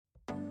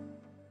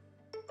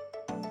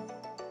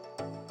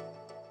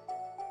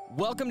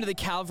Welcome to the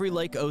Calvary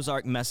Lake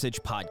Ozark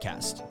Message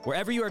Podcast.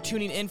 Wherever you are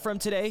tuning in from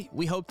today,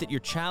 we hope that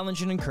you're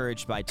challenged and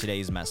encouraged by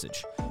today's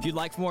message. If you'd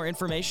like more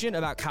information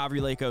about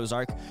Calvary Lake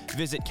Ozark,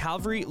 visit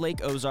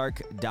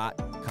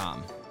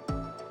calvarylakeozark.com.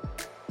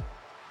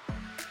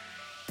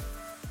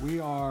 We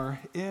are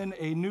in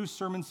a new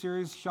sermon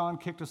series. Sean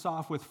kicked us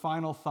off with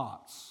Final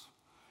Thoughts.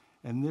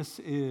 And this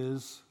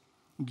is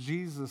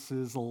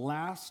Jesus'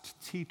 last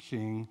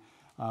teaching.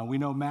 We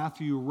know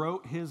Matthew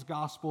wrote his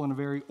gospel in a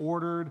very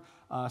ordered,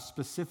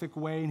 specific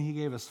way, and he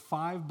gave us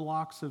 5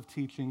 blocks of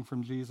teaching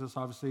from Jesus.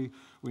 Obviously,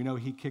 we know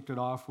he kicked it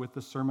off with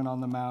the Sermon on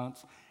the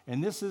Mount.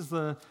 And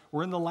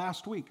we're in the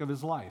last week of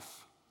his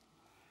life.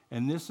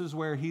 And this is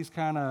where he's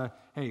kind of,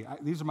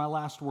 these are my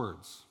last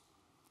words.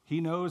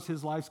 He knows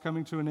his life's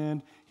coming to an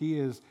end.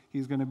 He's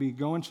going to be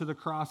going to the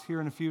cross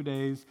here in a few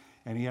days,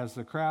 and he has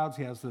the crowds,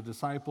 he has the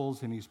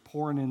disciples, and he's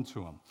pouring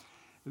into them.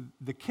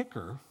 The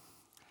kicker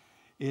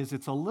is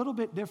it's a little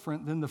bit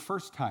different than the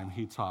first time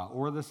he taught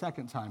or the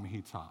second time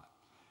he taught.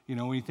 You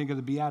know, when you think of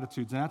the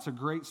Beatitudes, and that's a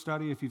great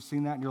study. If you've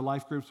seen that in your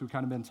life groups, we've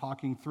kind of been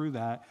talking through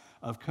that,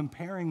 of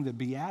comparing the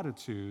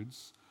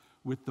Beatitudes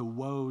with the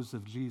woes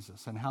of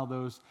Jesus and how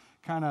those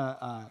kind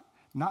of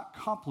not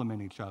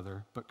complement each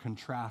other, but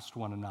contrast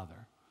one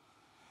another.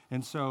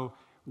 And so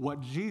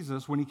what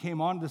Jesus, when he came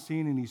onto the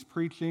scene and he's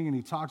preaching and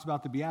he talks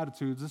about the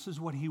Beatitudes, this is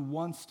what he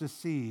wants to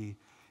see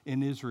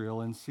in Israel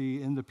and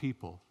see in the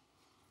people,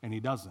 and he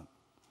doesn't.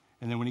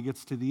 And then when he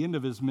gets to the end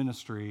of his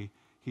ministry,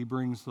 he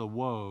brings the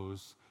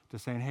woes to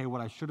saying, hey, what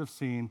I should have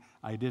seen,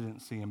 I didn't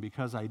see. And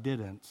because I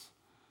didn't,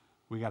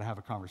 we got to have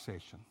a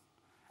conversation.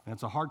 And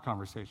it's a hard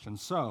conversation.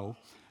 So,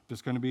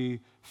 just going to be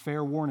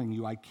fair warning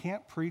you, I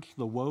can't preach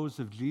the woes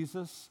of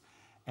Jesus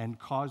and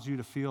cause you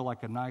to feel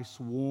like a nice,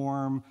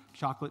 warm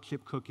chocolate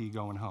chip cookie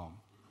going home,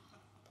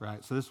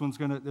 right? So this one's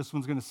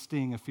gonna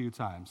sting a few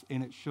times,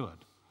 and it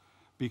should.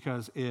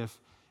 Because if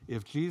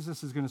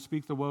Jesus is going to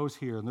speak the woes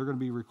here, and they're going to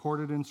be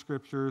recorded in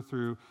Scripture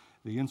through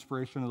the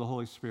inspiration of the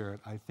Holy Spirit,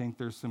 I think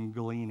there's some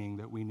gleaning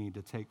that we need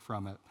to take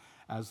from it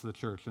as the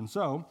church. And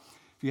so,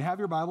 if you have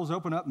your Bibles,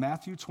 open up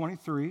Matthew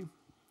 23.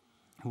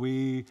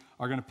 We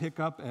are going to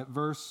pick up at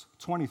verse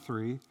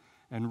 23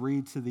 and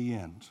read to the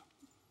end.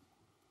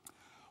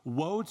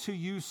 Woe to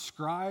you,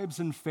 scribes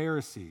and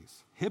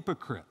Pharisees,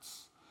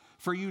 hypocrites,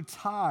 for you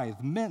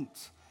tithe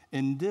mint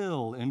and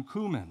dill and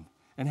cumin,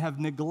 and have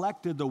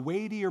neglected the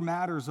weightier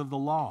matters of the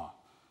law,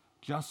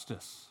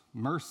 justice,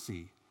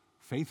 mercy,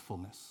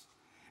 faithfulness.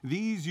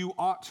 These you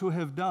ought to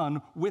have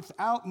done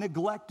without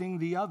neglecting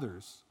the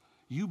others.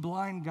 You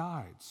blind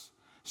guides,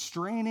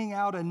 straining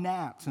out a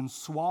gnat and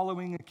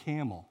swallowing a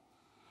camel.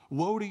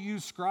 Woe to you,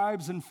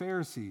 scribes and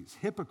Pharisees,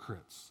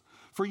 hypocrites,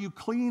 for you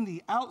clean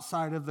the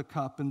outside of the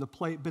cup and the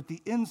plate, but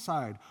the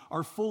inside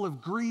are full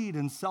of greed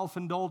and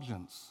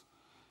self-indulgence.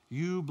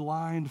 You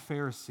blind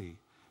Pharisee,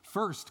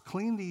 first,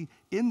 clean the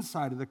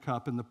inside of the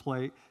cup and the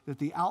plate, that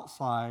the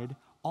outside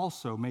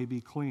also may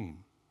be clean.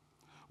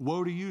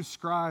 Woe to you,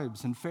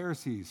 scribes and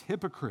Pharisees,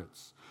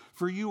 hypocrites,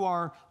 for you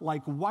are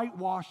like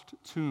whitewashed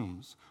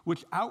tombs,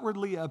 which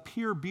outwardly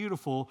appear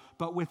beautiful,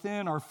 but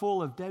within are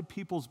full of dead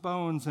people's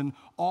bones and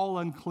all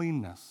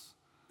uncleanness.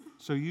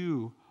 So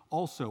you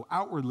also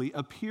outwardly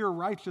appear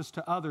righteous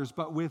to others,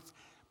 but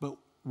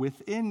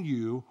within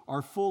you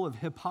are full of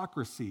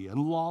hypocrisy and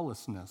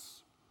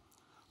lawlessness.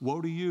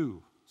 Woe to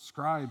you,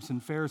 scribes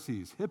and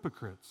Pharisees,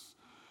 hypocrites,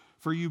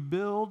 for you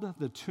build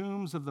the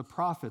tombs of the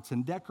prophets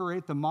and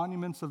decorate the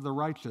monuments of the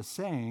righteous,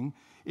 saying,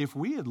 if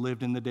we had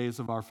lived in the days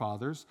of our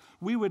fathers,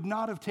 we would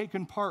not have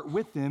taken part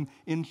with them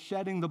in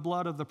shedding the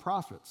blood of the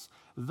prophets.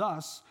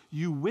 Thus,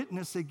 you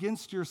witness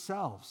against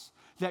yourselves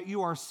that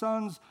you are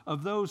sons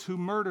of those who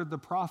murdered the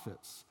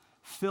prophets.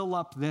 Fill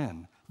up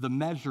then the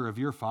measure of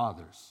your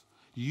fathers.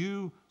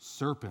 You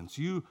serpents,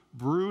 you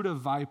brood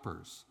of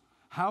vipers,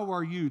 how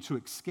are you to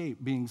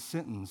escape being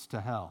sentenced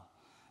to hell?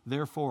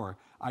 Therefore,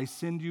 I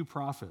send you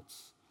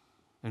prophets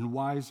and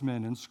wise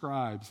men and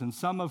scribes, and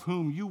some of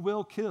whom you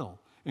will kill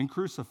and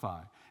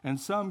crucify, and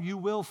some you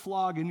will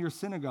flog in your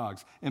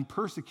synagogues and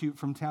persecute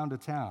from town to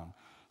town,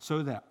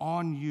 so that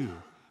on you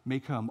may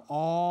come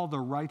all the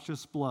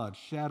righteous blood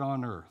shed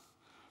on earth,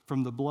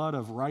 from the blood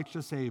of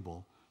righteous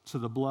Abel to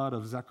the blood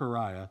of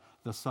Zechariah,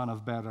 the son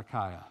of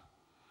Berechiah,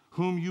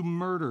 whom you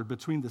murdered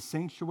between the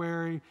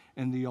sanctuary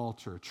and the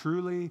altar.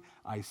 Truly,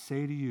 I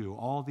say to you,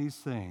 all these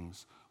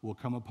things will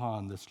come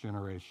upon this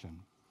generation.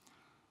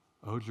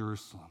 O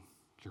Jerusalem,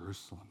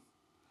 Jerusalem,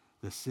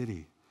 the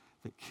city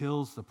that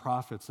kills the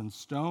prophets and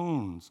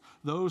stones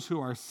those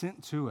who are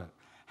sent to it.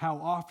 How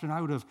often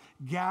I would have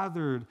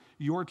gathered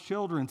your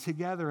children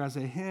together as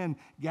a hen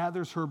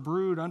gathers her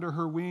brood under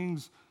her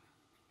wings,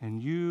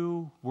 and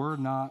you were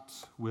not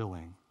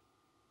willing.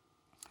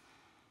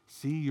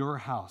 See, your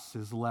house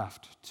is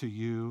left to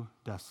you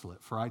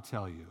desolate. For I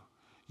tell you,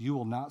 you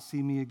will not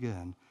see me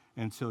again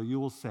until you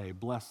will say,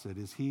 blessed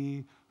is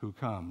he who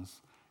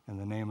comes in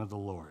the name of the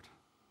Lord.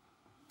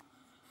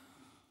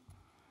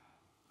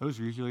 Those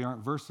usually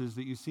aren't verses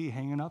that you see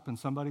hanging up in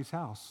somebody's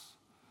house.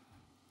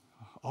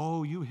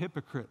 Oh, you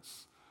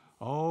hypocrites.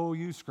 Oh,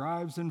 you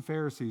scribes and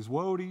Pharisees,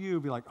 woe to you.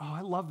 Be like, oh,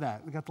 I love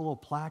that. They got the little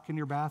plaque in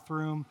your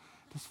bathroom.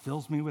 Just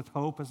fills me with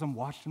hope as I'm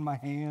washing my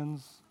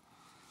hands.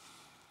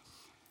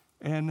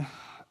 And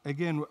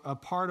again, a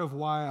part of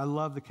why I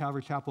love the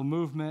Calvary Chapel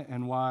movement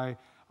and why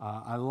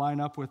I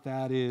line up with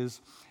that is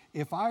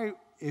if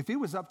it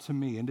was up to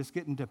me and just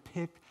getting to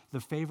pick the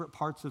favorite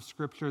parts of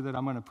Scripture that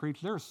I'm going to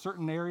preach, there are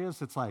certain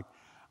areas it's like,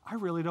 I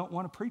really don't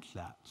want to preach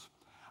that.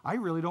 I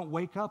really don't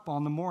wake up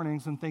on the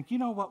mornings and think, you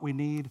know what we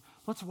need?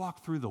 Let's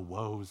walk through the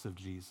woes of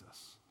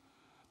Jesus.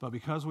 But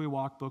because we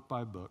walk book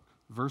by book,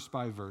 verse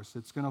by verse,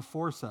 it's going to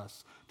force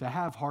us to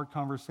have hard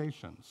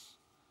conversations.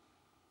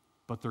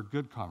 But they're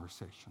good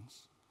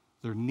conversations.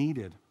 They're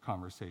needed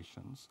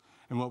conversations.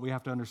 And what we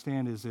have to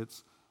understand is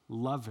it's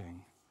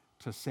loving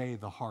to say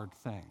the hard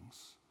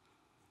things.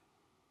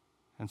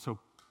 And so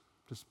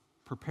just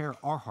prepare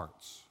our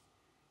hearts.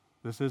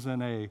 This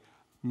isn't a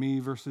me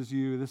versus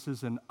you. This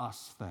is an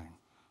us thing.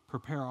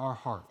 Prepare our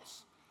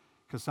hearts.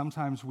 Because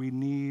sometimes we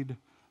need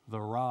the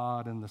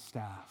rod and the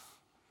staff.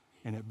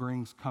 And it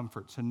brings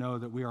comfort to know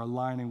that we are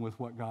aligning with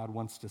what God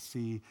wants to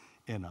see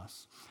in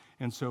us.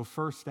 And so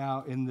first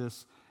out in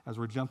this, as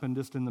we're jumping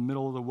just in the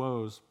middle of the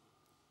woes,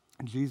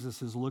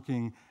 Jesus is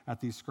looking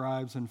at these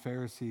scribes and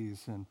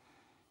Pharisees, and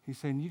he's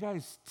saying, you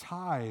guys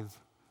tithe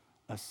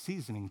a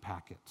seasoning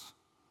packet.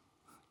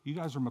 You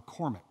guys are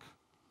McCormick.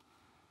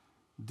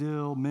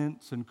 Dill,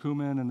 mint, and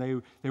cumin, and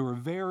they were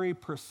very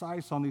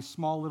precise on these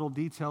small little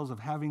details of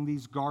having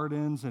these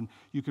gardens, and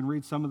you can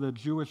read some of the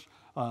Jewish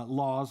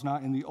laws,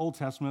 not in the Old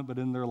Testament, but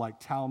in their like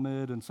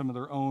Talmud and some of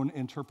their own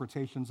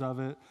interpretations of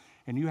it,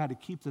 and you had to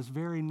keep this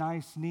very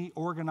nice, neat,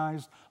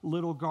 organized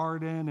little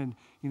garden, and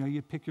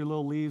you'd pick your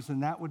little leaves,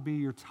 and that would be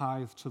your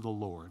tithe to the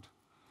Lord.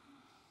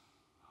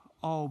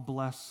 Oh,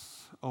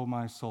 bless, oh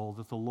my soul,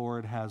 that the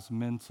Lord has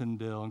mint and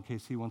dill in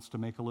case he wants to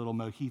make a little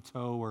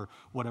mojito or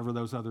whatever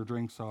those other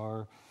drinks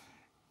are.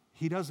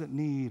 He doesn't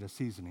need a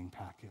seasoning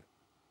packet.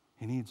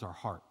 He needs our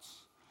hearts.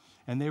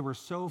 And they were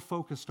so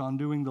focused on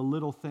doing the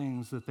little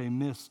things that they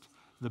missed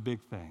the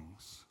big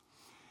things.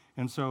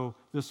 And so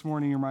this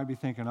morning you might be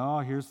thinking, oh,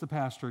 here's the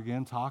pastor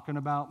again talking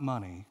about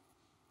money.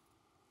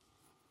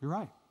 You're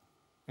right,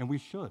 and we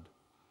should.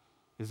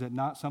 Is it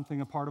not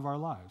something a part of our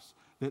lives?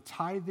 That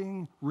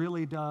tithing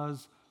really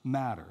does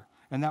matter.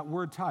 And that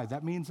word tithe,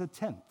 that means a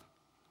tenth.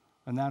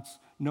 And that's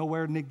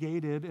nowhere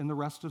negated in the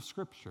rest of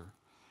Scripture.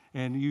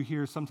 And you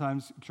hear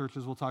sometimes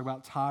churches will talk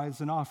about tithes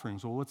and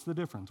offerings. Well, what's the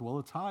difference? Well,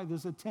 a tithe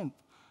is a tenth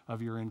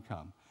of your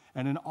income.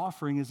 And an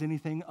offering is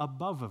anything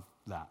above of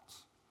that.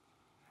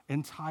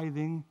 And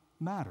tithing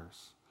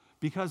matters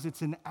because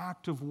it's an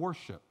act of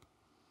worship.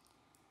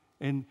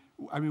 And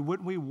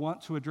wouldn't we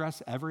want to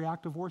address every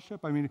act of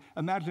worship?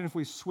 Imagine if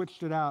we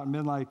switched it out and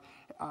been like,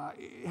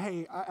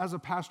 hey, as a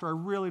pastor, I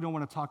really don't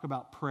want to talk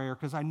about prayer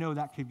because I know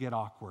that could get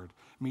awkward,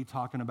 me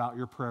talking about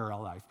your prayer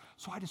life.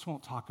 So I just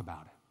won't talk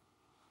about it.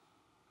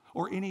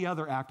 Or any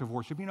other act of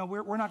worship.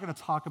 We're not going to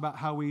talk about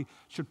how we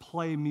should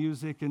play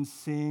music and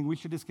sing. We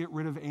should just get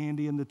rid of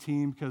Andy and the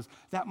team because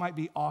that might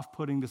be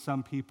off-putting to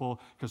some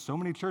people because so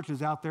many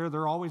churches out there,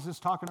 they're always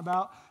just talking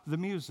about the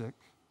music.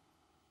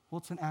 Well,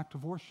 it's an act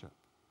of worship.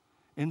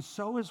 And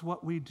so is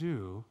what we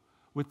do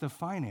with the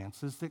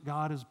finances that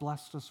God has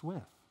blessed us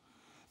with.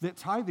 That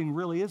tithing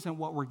really isn't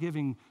what we're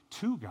giving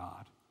to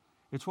God.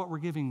 It's what we're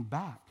giving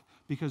back.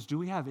 Because do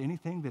we have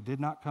anything that did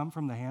not come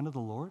from the hand of the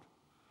Lord?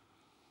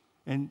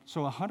 And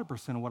so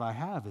 100% of what I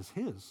have is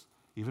His,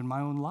 even my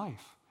own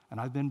life. And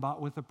I've been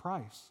bought with a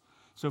price.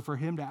 So for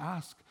Him to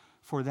ask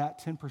for that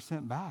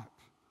 10% back,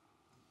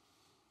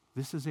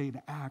 this is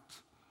an act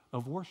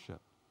of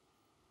worship.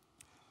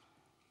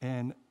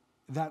 And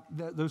that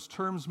those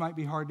terms might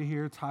be hard to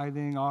hear,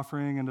 tithing,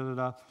 offering, and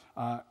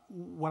da-da-da.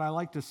 What I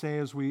like to say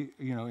as we,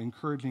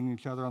 encouraging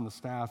each other on the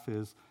staff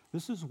is,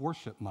 this is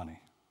worship money.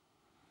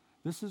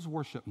 This is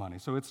worship money.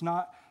 So it's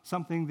not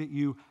something that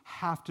you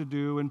have to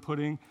do and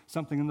putting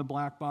something in the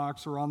black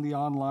box or on the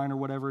online or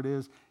whatever it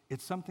is.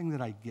 It's something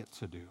that I get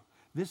to do.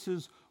 This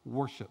is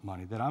worship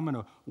money, that I'm going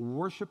to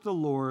worship the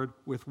Lord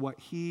with what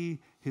He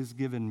has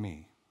given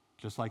me.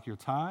 Just like your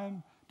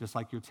time, just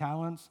like your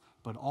talents,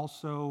 but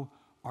also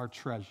our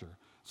treasure.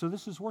 So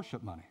this is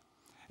worship money.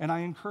 And I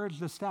encourage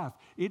the staff,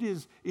 it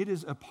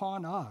is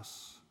upon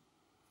us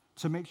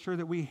to make sure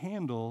that we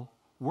handle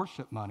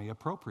worship money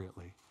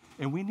appropriately.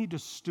 And we need to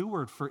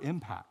steward for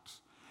impact.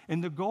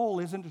 And the goal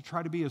isn't to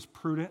try to be as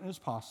prudent as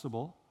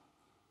possible.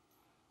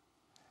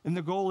 And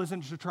the goal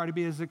isn't to try to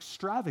be as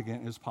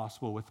extravagant as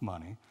possible with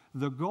money.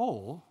 The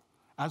goal,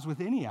 as with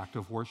any act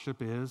of worship,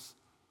 is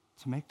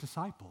to make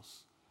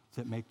disciples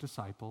that make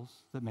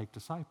disciples that make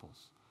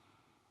disciples.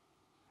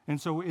 And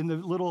so in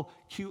the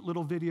cute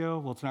little video,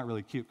 well, it's not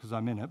really cute because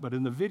I'm in it, but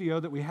in the video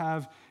that we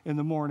have in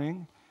the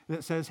morning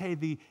that says, hey,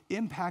 the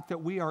impact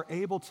that we are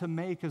able to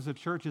make as a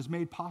church is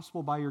made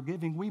possible by your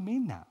giving, we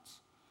mean that.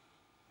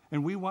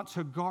 And we want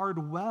to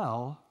guard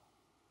well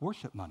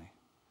worship money,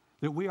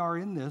 that we are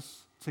in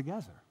this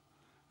together.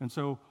 And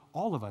so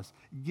all of us,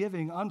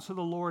 giving unto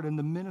the Lord and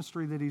the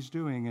ministry that he's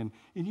doing. And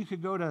you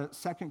could go to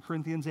 2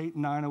 Corinthians 8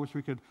 and 9, I wish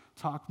we could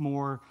talk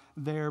more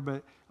there,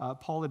 but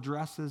Paul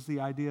addresses the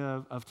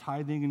idea of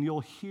tithing, and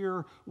you'll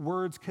hear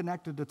words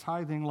connected to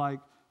tithing like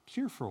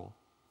cheerful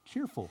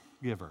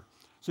giver.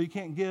 So you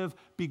can't give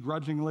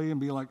begrudgingly and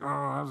be like, oh,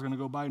 I was going to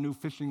go buy a new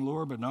fishing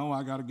lure, but no,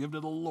 I got to give to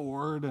the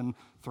Lord and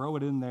throw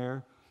it in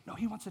there. No,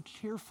 he wants a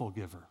cheerful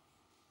giver.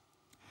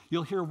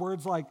 You'll hear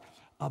words like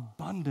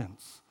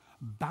abundance,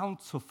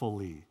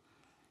 bountifully.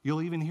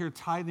 You'll even hear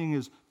tithing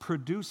is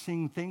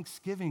producing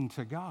thanksgiving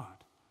to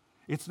God.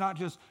 It's not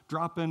just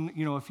dropping,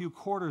 a few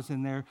quarters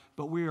in there,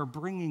 but we are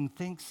bringing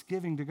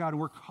thanksgiving to God, and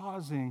we're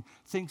causing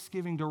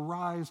thanksgiving to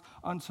rise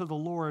unto the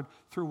Lord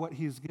through what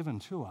he's given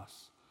to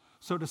us.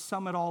 So to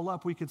sum it all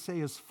up, we could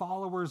say as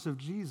followers of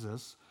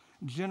Jesus,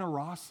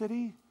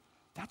 generosity,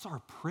 that's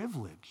our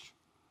privilege.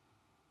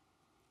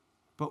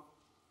 But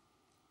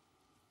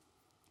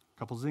a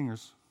couple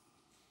zingers.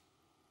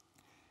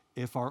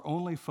 If our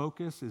only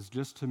focus is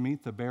just to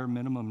meet the bare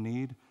minimum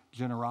need,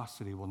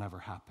 generosity will never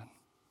happen.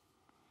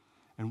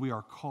 And we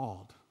are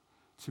called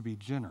to be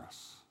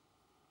generous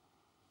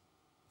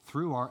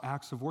through our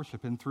acts of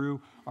worship and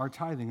through our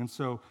tithing. And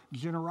so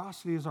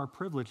generosity is our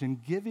privilege,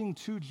 and giving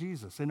to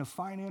Jesus in a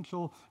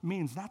financial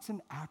means, that's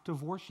an act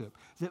of worship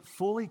that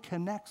fully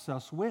connects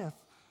us with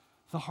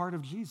the heart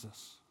of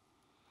Jesus.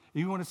 If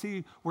you want to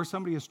see where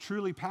somebody is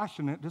truly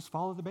passionate, just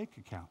follow the bank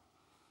account,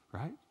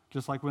 right?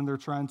 Just like when they're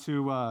trying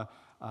to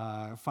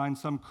find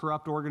some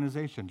corrupt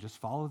organization, just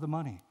follow the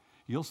money.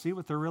 You'll see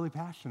what they're really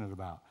passionate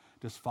about.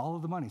 Just follow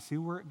the money, see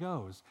where it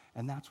goes,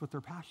 and that's what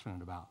they're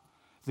passionate about.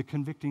 The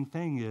convicting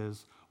thing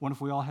is, what if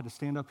we all had to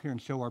stand up here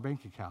and show our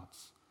bank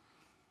accounts?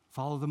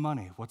 Follow the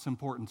money. What's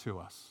important to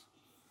us?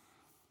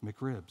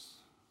 McRibs.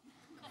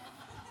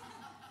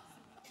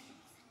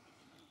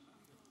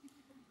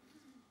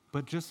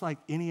 But just like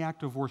any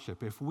act of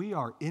worship, if we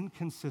are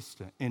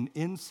inconsistent and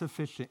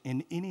insufficient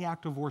in any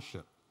act of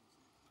worship,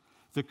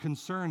 the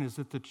concern is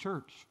that the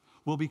church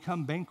will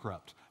become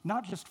bankrupt,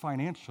 not just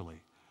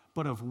financially,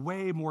 but of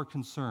way more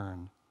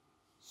concern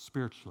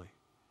spiritually.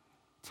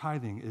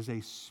 Tithing is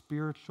a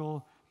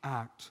spiritual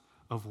act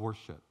of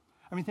worship.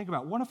 I mean, think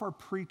about it. What if our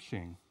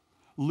preaching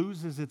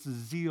loses its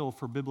zeal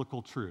for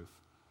biblical truth?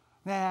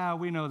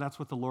 We know that's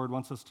what the Lord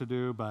wants us to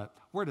do, but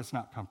we're just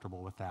not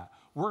comfortable with that.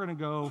 We're going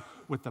to go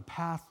with the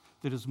path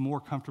that is more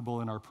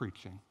comfortable in our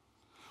preaching.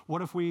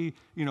 What if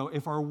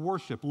if our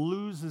worship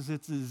loses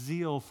its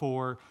zeal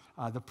for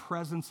the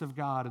presence of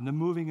God and the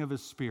moving of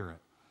his Spirit?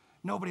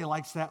 Nobody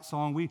likes that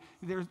song.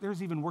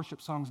 There's even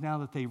worship songs now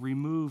that they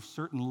remove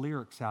certain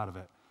lyrics out of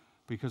it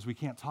because we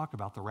can't talk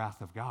about the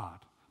wrath of God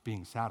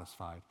being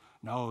satisfied.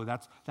 No,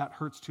 that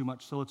hurts too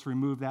much, so let's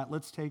remove that.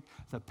 Let's take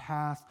the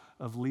path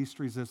of least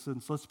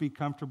resistance. Let's be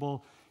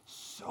comfortable.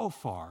 So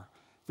far,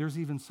 there's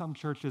even some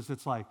churches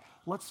that's like,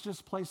 let's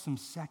just play some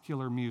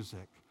secular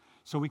music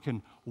so we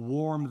can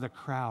warm the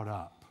crowd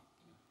up.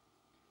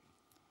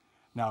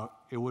 Now,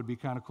 it would be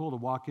kind of cool to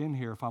walk in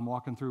here if I'm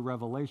walking through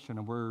Revelation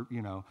and we're,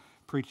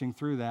 preaching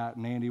through that,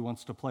 and Andy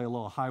wants to play a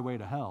little Highway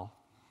to Hell.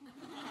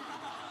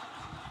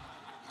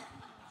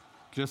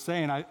 Just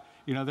saying,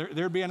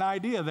 there'd be an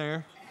idea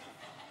there,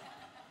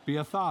 be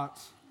a thought.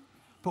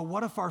 But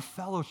what if our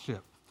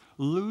fellowship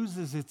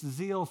loses its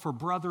zeal for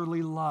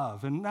brotherly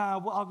love? And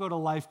I'll go to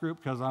life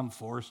group because I'm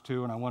forced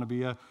to, and I want to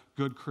be a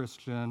good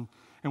Christian.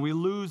 And we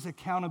lose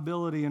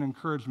accountability and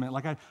encouragement.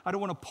 Like, I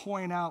don't want to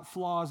point out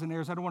flaws and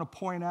errors. I don't want to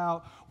point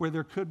out where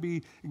there could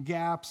be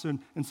gaps and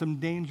some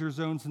danger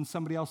zones in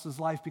somebody else's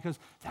life because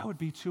that would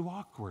be too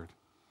awkward.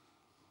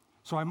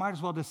 So I might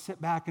as well just sit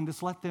back and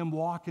just let them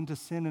walk into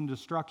sin and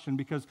destruction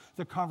because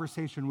the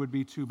conversation would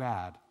be too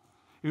bad.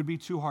 It would be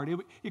too hard.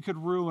 It could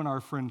ruin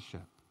our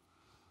friendship.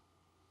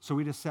 So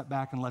we just sit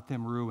back and let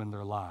them ruin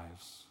their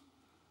lives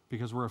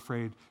because we're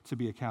afraid to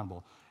be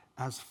accountable.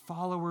 As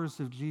followers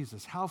of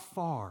Jesus, how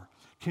far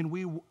can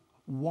we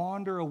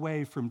wander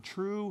away from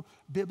true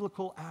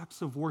biblical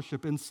acts of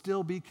worship and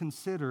still be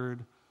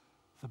considered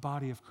the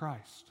body of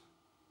Christ?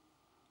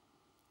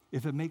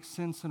 If it makes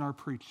sense in our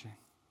preaching,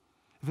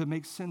 if it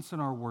makes sense in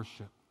our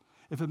worship,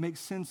 if it makes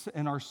sense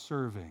in our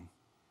serving,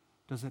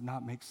 does it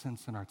not make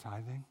sense in our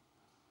tithing?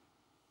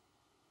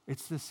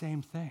 It's the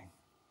same thing.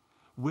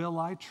 Will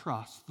I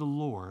trust the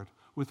Lord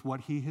with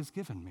what he has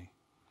given me?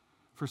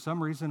 For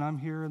some reason, I'm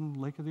here in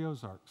Lake of the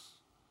Ozarks.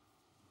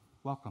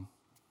 Welcome.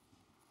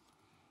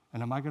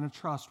 And am I going to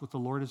trust what the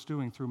Lord is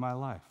doing through my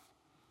life?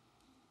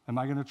 Am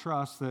I going to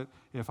trust that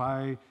if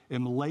I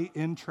am late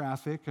in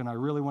traffic and I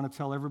really want to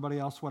tell everybody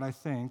else what I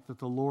think, that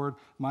the Lord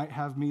might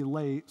have me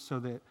late so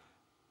that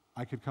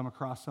I could come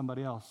across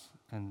somebody else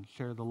and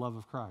share the love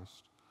of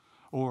Christ?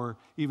 Or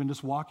even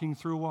just walking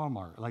through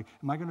Walmart. Like,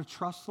 am I going to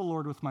trust the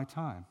Lord with my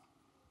time?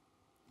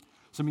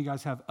 Some of you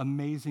guys have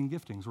amazing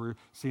giftings. We're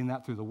seeing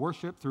that through the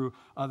worship, through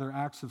other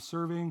acts of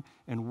serving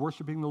and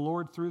worshiping the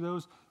Lord through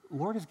those. The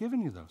Lord has given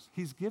you those.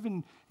 He's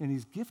given and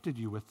he's gifted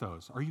you with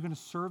those. Are you going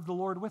to serve the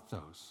Lord with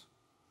those?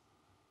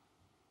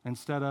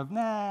 Instead of,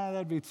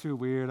 that'd be too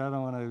weird. I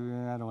don't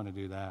want to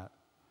do that.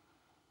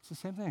 It's the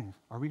same thing.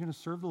 Are we going to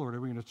serve the Lord?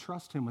 Are we going to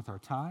trust him with our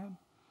time?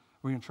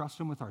 Are we going to trust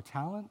him with our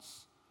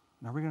talents?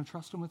 And are we going to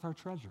trust him with our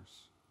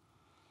treasures?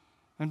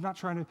 And I'm not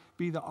trying to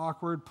be the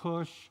awkward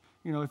push.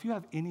 If you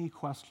have any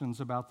questions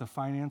about the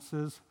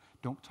finances,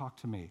 don't talk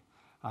to me.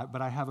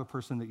 But I have a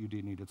person that you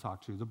do need to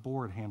talk to. The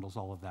board handles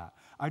all of that.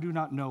 I do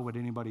not know what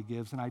anybody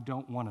gives, and I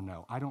don't want to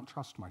know. I don't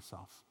trust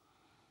myself.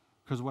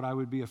 Because what I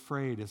would be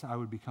afraid is I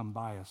would become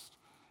biased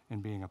in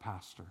being a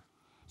pastor.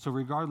 So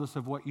regardless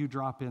of what you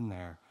drop in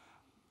there,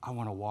 I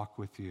want to walk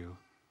with you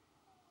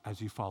as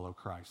you follow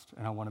Christ.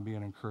 And I want to be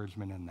an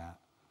encouragement in that.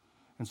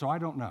 And so I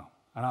don't know.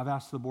 And I've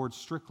asked the board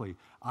strictly,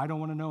 I don't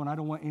want to know, and I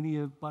don't want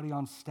anybody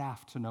on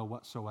staff to know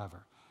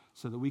whatsoever,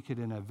 so that we could,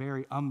 in a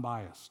very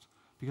unbiased,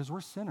 because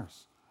we're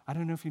sinners. I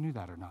don't know if you knew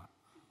that or not.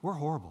 We're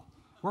horrible.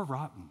 We're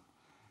rotten.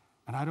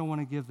 And I don't want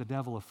to give the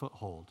devil a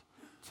foothold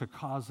to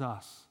cause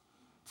us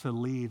to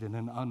lead in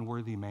an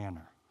unworthy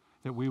manner,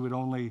 that we would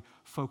only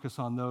focus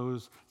on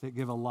those that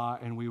give a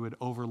lot and we would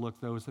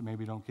overlook those that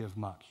maybe don't give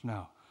much.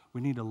 No,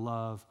 we need to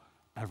love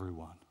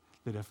everyone.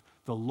 That if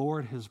the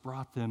Lord has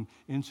brought them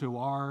into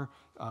our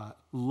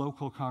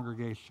local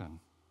congregation,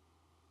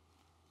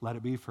 let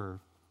it be for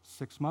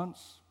 6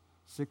 months,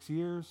 6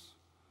 years.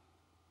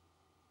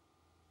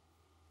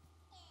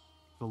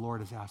 The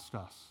Lord has asked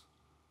us,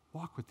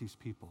 walk with these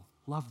people,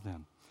 love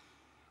them.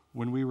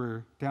 When we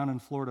were down in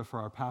Florida for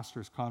our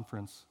pastor's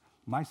conference,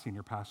 my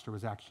senior pastor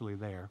was actually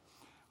there,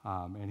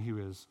 and he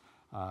was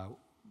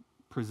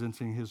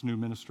presenting his new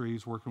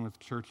ministries, working with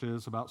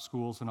churches about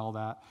schools and all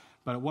that.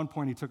 But at one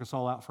point, he took us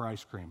all out for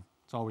ice cream.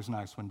 It's always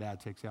nice when Dad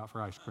takes you out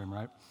for ice cream,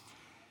 right?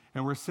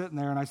 And we're sitting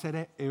there, and I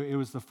said, it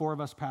was the 4 of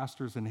us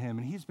pastors and him,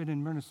 and he's been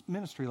in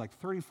ministry like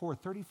 34,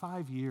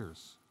 35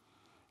 years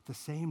at the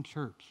same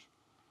church.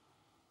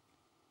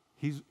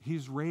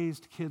 He's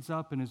raised kids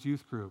up in his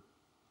youth group,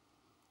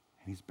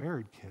 and he's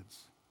buried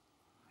kids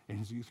in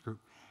his youth group.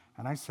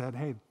 And I said,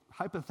 hey,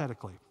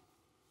 hypothetically,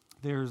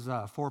 there's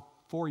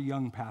four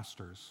young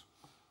pastors.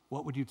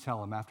 What would you tell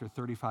them after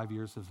 35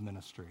 years of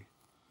ministry?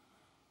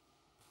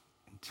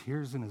 And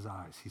tears in his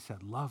eyes, he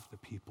said, love the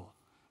people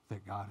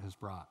that God has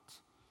brought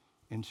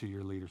into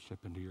your leadership,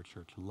 into your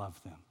church.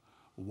 Love them.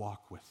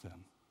 Walk with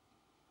them.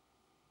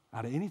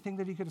 Out of anything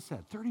that he could have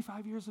said,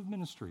 35 years of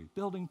ministry,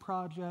 building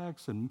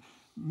projects and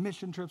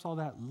mission trips, all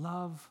that,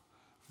 love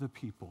the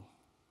people.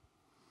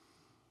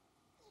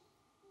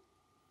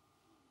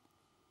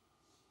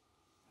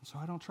 And so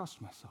I don't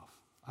trust myself.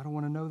 I don't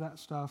want to know that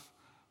stuff,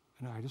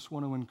 and I just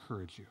want to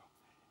encourage you.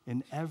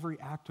 In every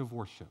act of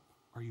worship,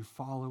 are you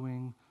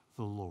following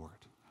the Lord?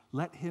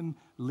 Let him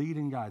lead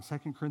and guide.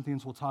 2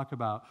 Corinthians will talk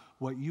about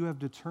what you have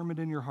determined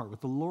in your heart,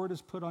 what the Lord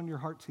has put on your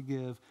heart to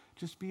give.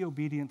 Just be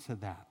obedient to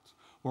that.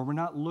 Or we're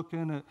not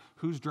looking at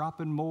who's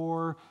dropping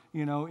more,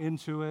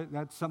 into it.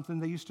 That's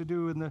something they used to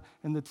do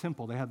in the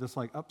temple. They had this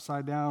like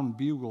upside down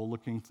bugle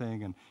looking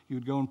thing, and you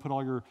would go and put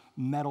all your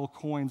metal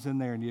coins in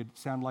there, and you'd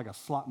sound like a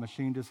slot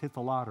machine just hit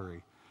the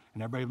lottery.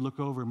 And everybody would look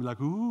over and be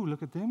like, ooh,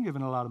 look at them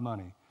giving a lot of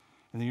money.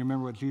 And then you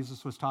remember what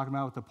Jesus was talking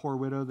about with the poor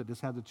widow that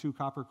just had the 2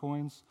 copper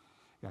coins?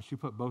 Yeah, she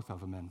put both of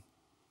them in.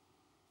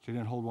 She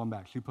didn't hold one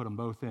back. She put them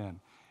both in.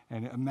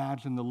 And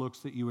imagine the looks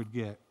that you would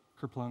get.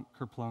 Kerplunk,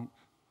 kerplunk.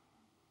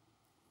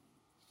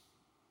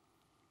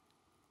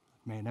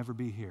 May it never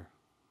be here.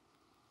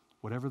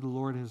 Whatever the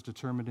Lord has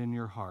determined in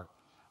your heart,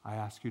 I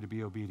ask you to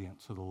be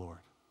obedient to the Lord.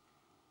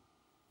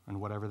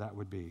 And whatever that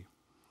would be.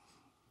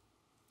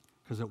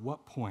 Because at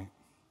what point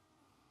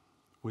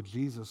would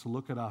Jesus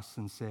look at us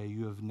and say,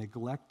 you have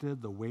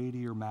neglected the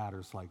weightier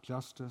matters like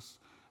justice,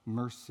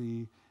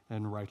 mercy,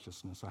 and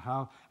righteousness? So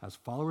how, as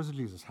followers of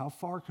Jesus, how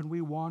far can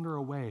we wander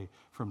away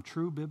from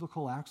true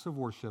biblical acts of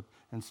worship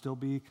and still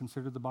be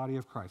considered the body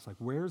of Christ? Like,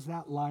 where's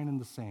that line in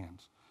the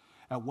sand?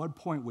 At what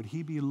point would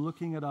he be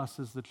looking at us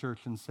as the church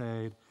and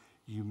say,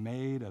 you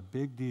made a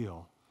big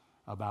deal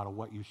about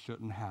what you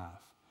shouldn't have,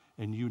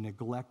 and you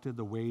neglected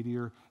the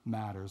weightier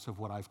matters of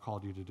what I've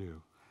called you to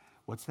do?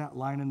 What's that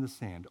line in the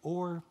sand?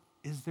 Or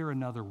is there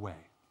another way?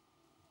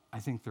 I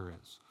think there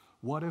is.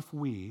 What if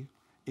we,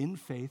 in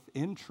faith,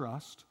 in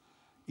trust,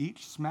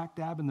 each smack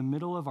dab in the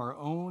middle of our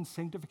own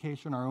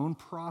sanctification, our own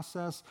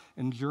process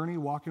and journey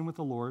walking with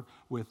the Lord,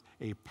 with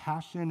a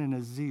passion and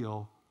a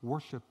zeal,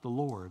 worship the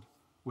Lord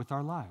with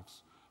our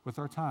lives, with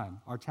our time,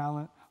 our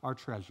talent, our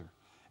treasure.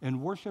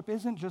 And worship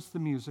isn't just the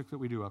music that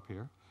we do up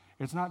here.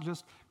 It's not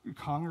just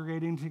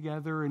congregating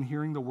together and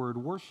hearing the word.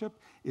 Worship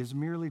is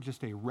merely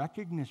just a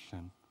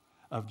recognition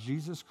of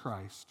Jesus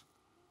Christ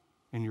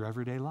in your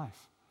everyday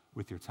life,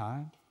 with your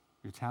time,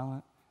 your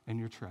talent, and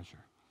your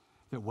treasure.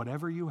 That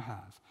whatever you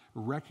have,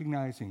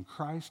 recognizing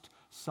Christ,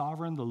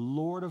 sovereign, the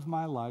Lord of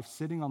my life,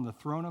 sitting on the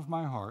throne of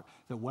my heart,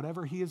 that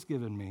whatever he has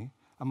given me,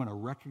 I'm going to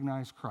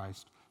recognize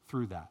Christ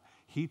through that.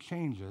 He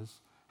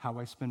changes how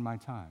I spend my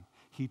time.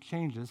 He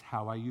changes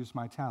how I use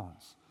my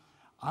talents.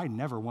 I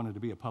never wanted to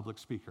be a public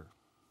speaker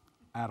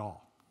at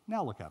all.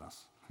 Now look at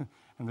us.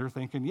 And they're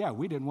thinking, yeah,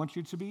 we didn't want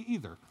you to be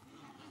either.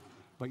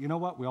 But you know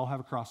what? We all have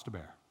a cross to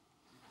bear.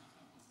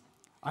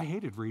 I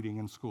hated reading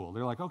in school.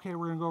 They're like, okay,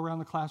 we're going to go around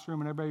the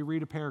classroom and everybody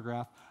read a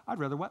paragraph. I'd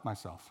rather wet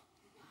myself.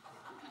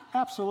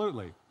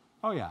 Absolutely.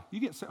 Oh, yeah, you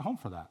get sent home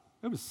for that.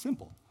 It was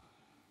simple.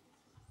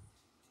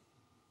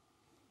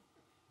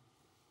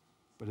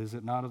 But is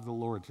it not of the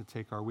Lord to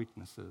take our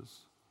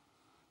weaknesses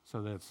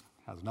so that it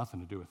has nothing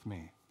to do with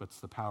me, but it's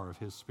the power of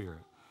his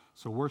Spirit?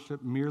 So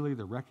worship merely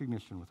the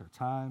recognition with our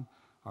time,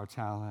 our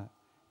talent,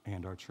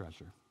 and our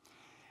treasure.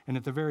 And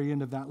at the very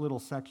end of that little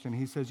section,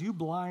 he says, you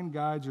blind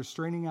guides are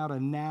straining out a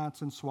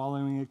gnat and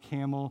swallowing a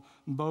camel,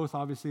 both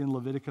obviously in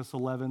Leviticus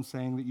 11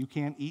 saying that you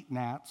can't eat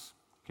gnats,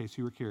 in case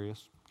you were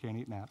curious, can't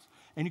eat gnats,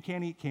 and you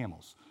can't eat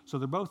camels. So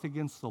they're both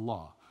against the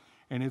law.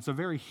 And it's a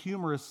very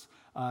humorous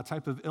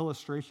type of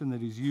illustration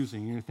that he's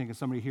using. You're thinking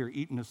somebody here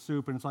eating a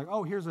soup, and it's like,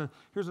 oh, here's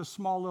a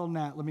small little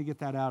gnat. Let me get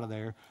that out of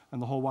there.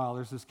 And the whole while,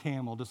 there's this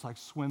camel just like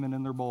swimming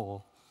in their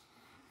bowl.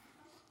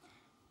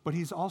 But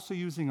he's also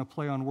using a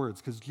play on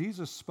words because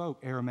Jesus spoke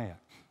Aramaic.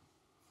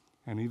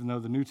 And even though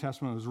the New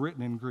Testament was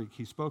written in Greek,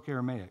 he spoke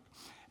Aramaic.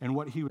 And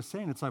what he was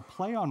saying, it's a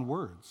play on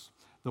words.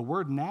 The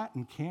word gnat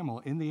and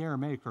camel in the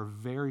Aramaic are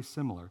very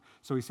similar.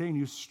 So he's saying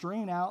you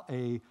strain out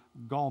a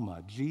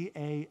galma,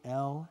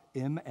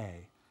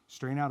 G-A-L-M-A,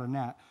 strain out a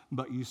gnat,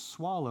 but you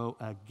swallow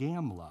a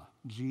gamla,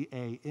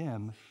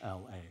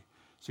 G-A-M-L-A.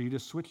 So you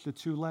just switch the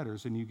two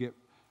letters and you get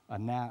a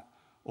gnat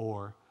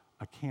or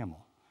a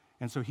camel.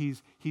 And so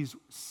he's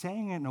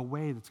saying it in a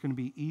way that's going to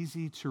be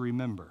easy to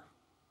remember.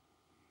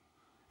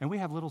 And we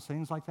have little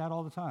sayings like that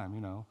all the time, you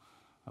know.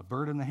 A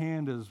bird in the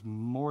hand is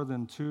more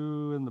than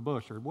two in the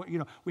bush. Or what, you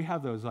know, we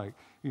have those like,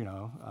 you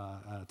know,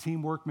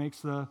 teamwork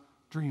makes the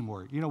dream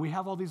work. You know, we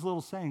have all these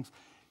little sayings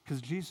because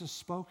Jesus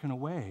spoke in a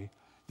way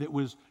that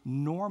was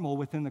normal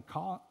within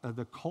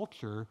the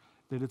culture,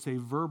 that it's a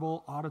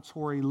verbal,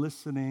 auditory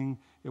listening.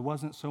 It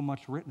wasn't so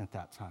much written at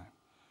that time.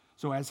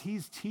 So as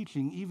he's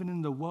teaching, even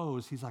in the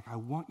woes, he's like, I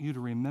want you to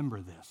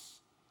remember this.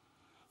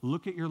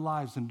 Look at your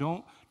lives and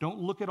don't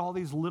look at all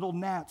these little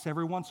gnats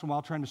every once in a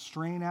while trying to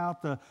strain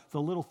out the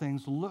little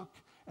things. Look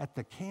at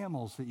the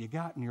camels that you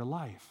got in your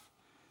life.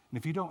 And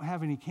if you don't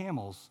have any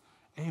camels,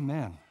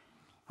 amen.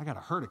 I got a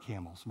herd of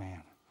camels,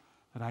 man,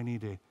 that I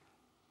need to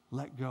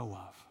let go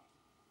of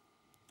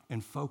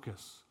and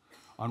focus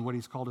on what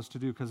he's called us to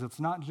do, because it's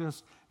not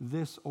just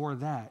this or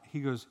that. He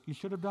goes, you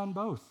should have done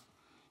both.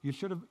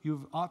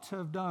 You ought to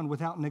have done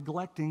without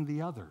neglecting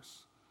the others.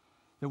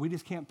 That we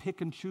just can't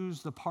pick and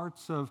choose the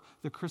parts of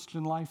the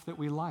Christian life that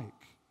we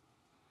like.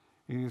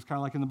 And it's kind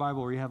of like in the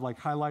Bible where you have like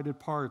highlighted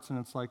parts and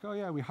it's like, oh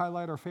yeah, we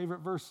highlight our favorite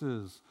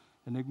verses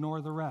and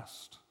ignore the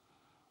rest.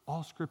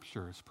 All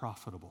Scripture is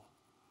profitable.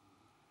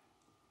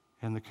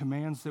 And the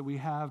commands that we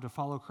have to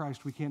follow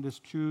Christ, we can't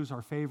just choose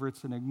our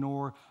favorites and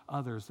ignore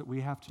others, that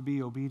we have to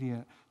be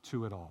obedient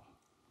to it all.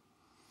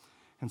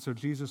 And so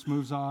Jesus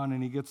moves on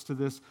and he gets to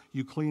this,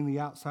 you clean the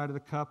outside of the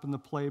cup and the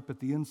plate,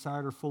 but the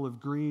inside are full of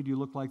greed. You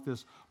look like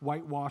this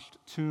whitewashed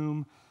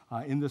tomb.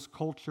 In this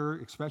culture,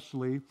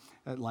 especially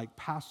at like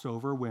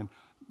Passover, when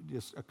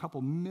just a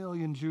couple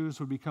million Jews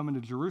would be coming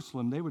to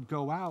Jerusalem, they would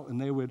go out and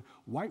they would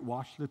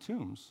whitewash the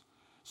tombs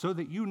so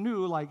that you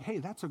knew like, hey,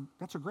 that's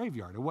a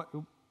graveyard.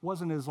 It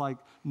wasn't as like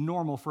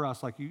normal for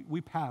us. Like we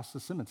pass the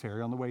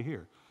cemetery on the way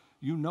here.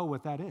 You know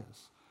what that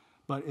is.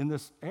 But in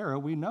this era,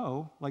 we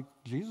know, like,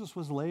 Jesus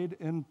was laid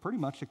in pretty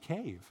much a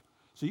cave.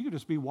 So you could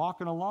just be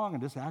walking along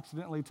and just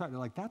accidentally touch.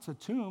 Like, that's a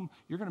tomb.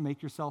 You're going to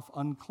make yourself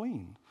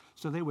unclean.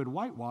 So they would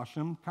whitewash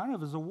them kind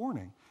of as a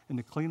warning and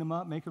to clean them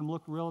up, make them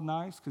look real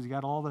nice, because you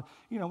got all the,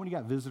 you know, when you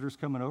got visitors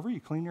coming over, you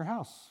clean your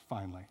house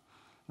finally.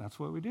 That's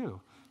what we do.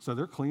 So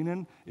they're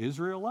cleaning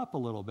Israel up a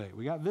little bit.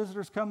 We got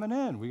visitors coming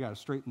in. We got to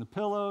straighten the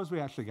pillows.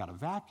 We actually got to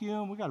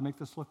vacuum. We got to make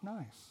this look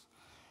nice.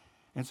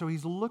 And so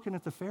he's looking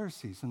at the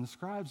Pharisees and the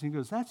scribes, and he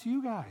goes, that's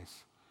you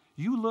guys.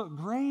 You look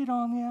great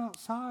on the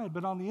outside,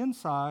 but on the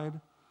inside,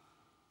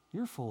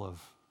 you're full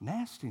of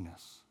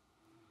nastiness.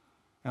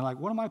 And like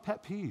one of my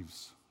pet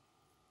peeves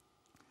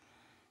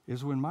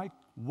is when my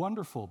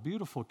wonderful,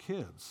 beautiful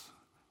kids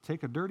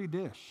take a dirty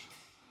dish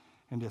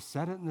and just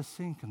set it in the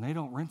sink and they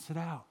don't rinse it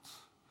out.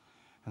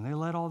 And they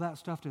let all that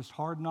stuff just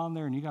harden on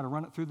there, and you got to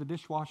run it through the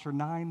dishwasher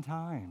 9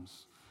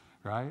 times,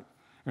 right?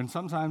 And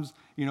sometimes,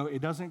 you know,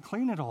 it doesn't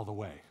clean it all the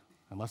way.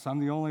 Unless I'm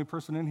the only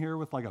person in here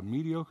with like a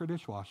mediocre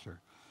dishwasher.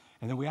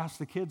 And then we ask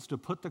the kids to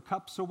put the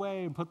cups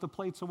away and put the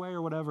plates away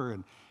or whatever.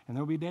 And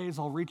there'll be days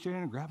I'll reach in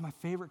and grab my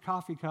favorite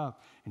coffee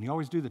cup. And you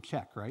always do the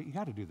check, right? You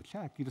got to do the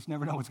check. You just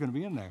never know what's going to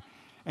be in there.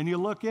 And you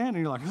look in and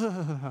you're like,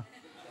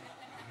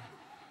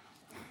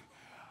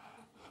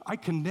 I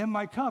condemn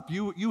my cup.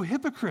 You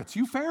hypocrites,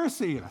 you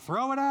Pharisee. And I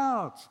throw it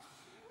out.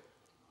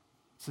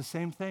 It's the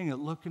same thing. It's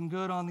looking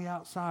good on the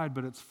outside,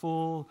 but it's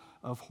full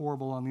of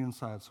horrible on the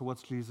inside. So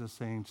what's Jesus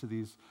saying to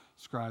these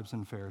scribes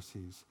and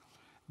Pharisees?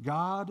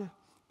 God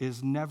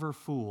is never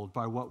fooled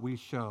by what we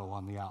show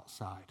on the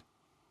outside.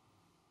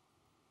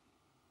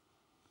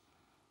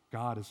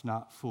 God is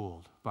not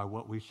fooled by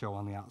what we show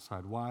on the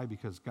outside. Why?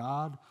 Because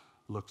God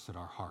looks at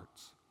our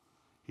hearts.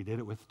 He did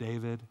it with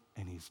David,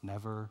 and he's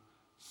never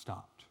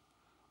stopped.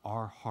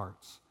 Our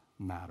hearts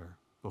matter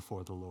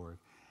before the Lord,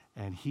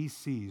 and he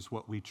sees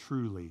what we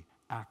truly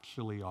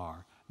actually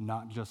are,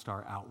 not just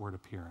our outward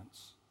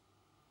appearance.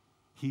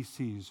 He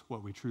sees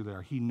what we truly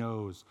are. He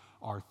knows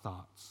our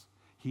thoughts.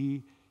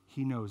 He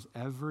knows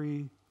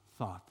every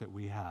thought that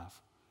we have.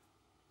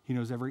 He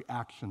knows every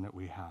action that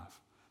we have.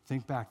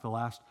 Think back the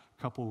last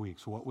couple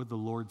weeks. What would the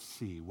Lord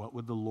see? What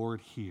would the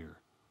Lord hear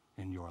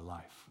in your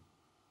life?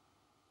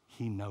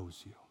 He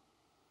knows you.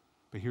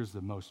 But here's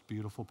the most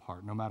beautiful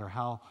part. No matter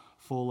how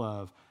full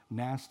of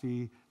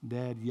nasty,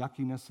 dead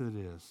yuckiness it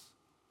is,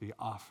 the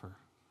offer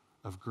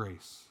of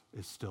grace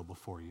is still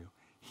before you.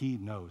 He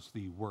knows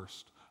the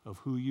worst of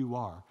who you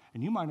are.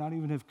 And you might not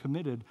even have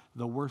committed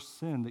the worst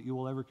sin that you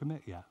will ever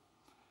commit yet.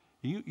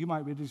 You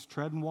might be just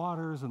treading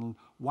waters and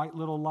white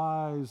little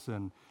lies,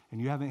 and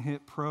you haven't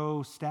hit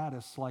pro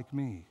status like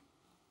me.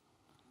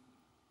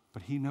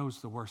 But he knows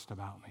the worst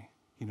about me.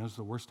 He knows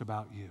the worst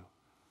about you.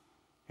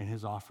 And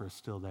his offer is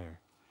still there.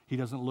 He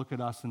doesn't look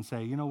at us and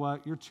say, you know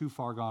what, you're too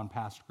far gone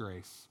past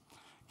grace.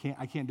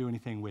 I can't do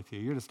anything with you.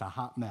 You're just a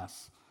hot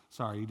mess.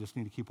 Sorry, you just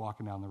need to keep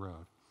walking down the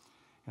road.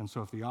 And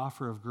so if the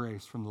offer of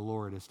grace from the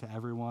Lord is to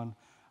everyone,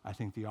 I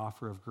think the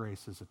offer of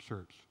grace as a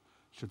church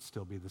should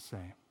still be the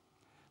same.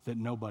 That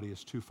nobody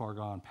is too far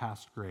gone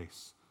past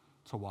grace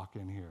to walk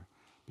in here.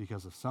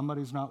 Because if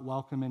somebody's not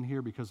welcome in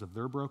here because of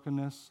their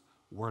brokenness,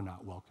 we're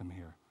not welcome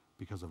here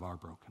because of our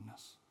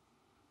brokenness.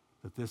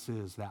 That this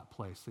is that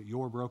place, that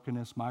your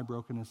brokenness, my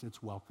brokenness,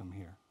 it's welcome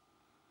here.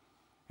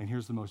 And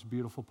here's the most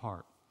beautiful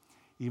part.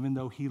 Even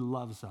though he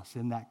loves us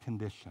in that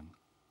condition,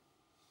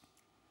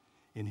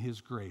 in his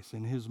grace,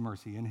 in his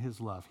mercy, in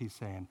his love, he's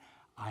saying,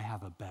 I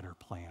have a better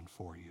plan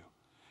for you.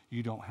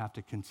 You don't have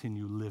to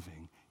continue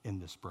living in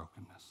this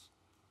brokenness.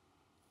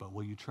 But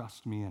will you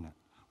trust me in it?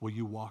 Will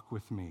you walk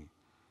with me?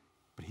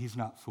 But he's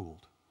not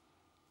fooled.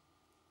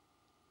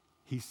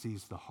 He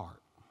sees the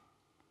heart.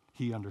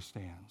 He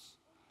understands.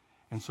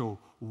 And so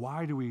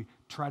why do we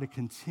try to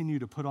continue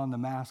to put on the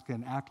mask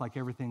and act like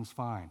everything's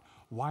fine?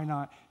 Why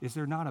not? Is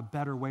there not a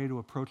better way to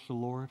approach the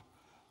Lord?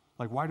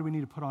 Like, why do we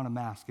need to put on a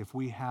mask if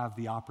we have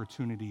the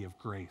opportunity of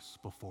grace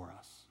before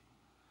us?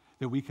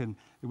 That we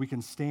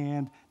can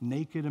stand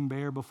naked and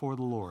bare before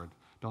the Lord.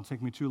 Don't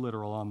take me too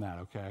literal on that,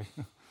 okay?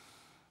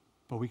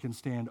 But we can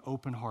stand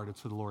open-hearted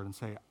to the Lord and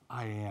say,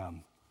 I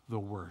am the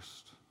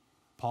worst.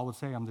 Paul would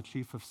say, I'm the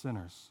chief of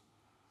sinners.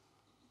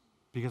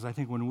 Because I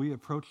think when we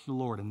approach the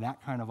Lord in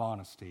that kind of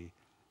honesty,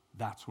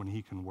 that's when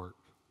he can work.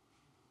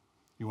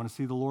 You want to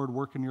see the Lord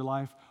work in your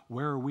life?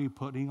 Where are we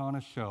putting on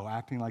a show,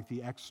 acting like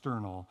the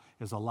external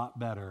is a lot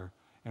better,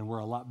 and we're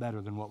a lot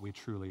better than what we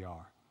truly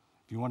are?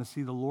 If you want to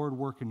see the Lord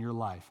work in your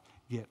life,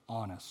 get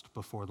honest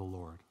before the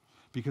Lord.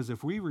 Because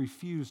if we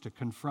refuse to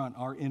confront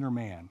our inner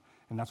man,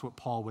 and that's what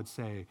Paul would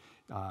say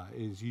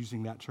is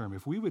using that term.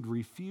 If we would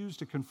refuse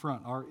to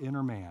confront our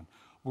inner man,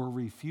 we're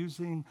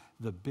refusing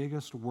the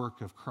biggest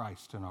work of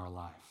Christ in our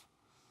life.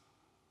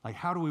 Like,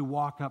 how do we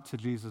walk up to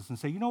Jesus and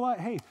say, you know what?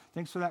 Hey,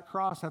 thanks for that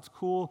cross. That's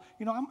cool.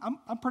 You know,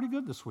 I'm pretty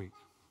good this week.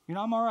 You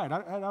know, I'm all right.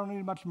 I don't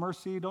need much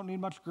mercy. Don't need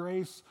much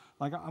grace.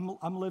 Like,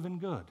 I'm living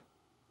good.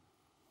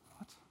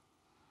 What?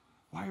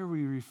 Why are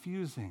we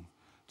refusing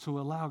to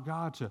allow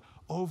God to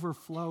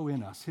overflow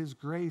in us, his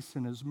grace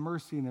and his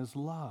mercy and his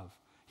love?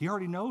 He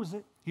already knows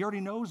it. He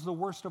already knows the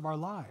worst of our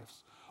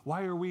lives.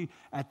 Why are we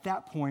at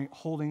that point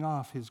holding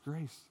off his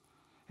grace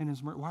and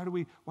his mercy?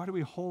 Why do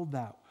we hold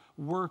that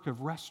work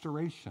of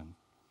restoration,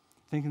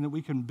 thinking that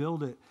we can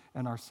build it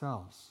in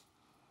ourselves?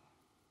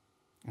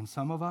 And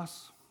some of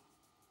us,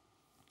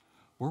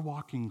 we're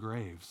walking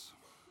graves.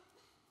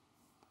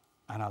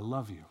 And I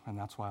love you, and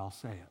that's why I'll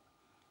say it.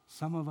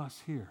 Some of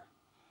us here,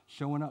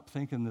 showing up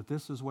thinking that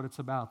this is what it's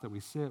about, that we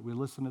sit, we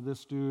listen to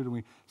this dude, and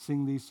we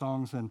sing these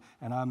songs, and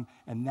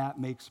that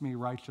makes me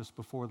righteous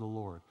before the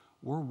Lord.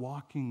 We're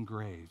walking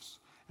graves,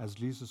 as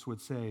Jesus would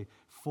say,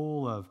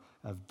 full of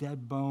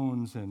dead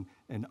bones and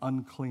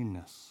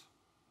uncleanness.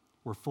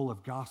 We're full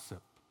of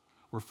gossip.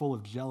 We're full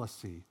of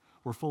jealousy.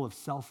 We're full of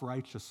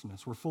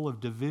self-righteousness. We're full of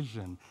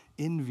division,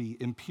 envy,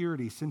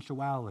 impurity,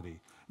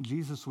 sensuality.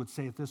 Jesus would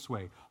say it this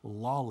way,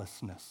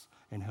 lawlessness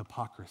and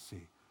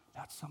hypocrisy.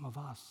 That's some of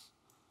us.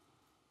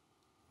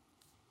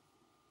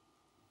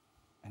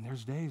 And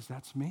there's days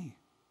that's me.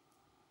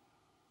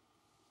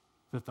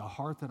 That the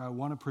heart that I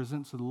want to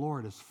present to the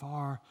Lord is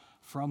far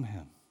from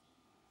him.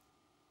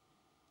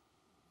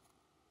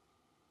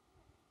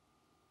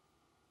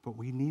 But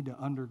we need to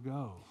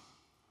undergo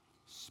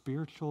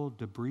spiritual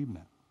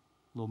debridement.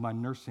 A little my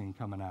nursing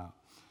coming out.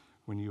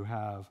 When you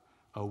have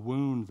a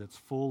wound that's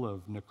full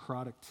of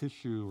necrotic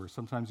tissue, or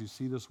sometimes you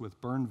see this with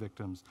burn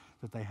victims,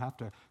 that they have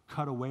to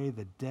cut away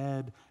the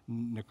dead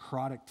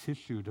necrotic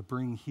tissue to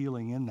bring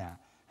healing in that.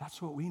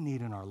 That's what we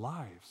need in our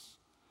lives.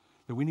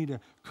 That we need to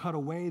cut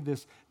away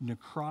this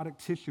necrotic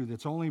tissue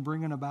that's only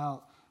bringing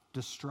about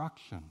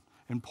destruction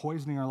and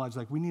poisoning our lives.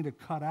 Like, we need to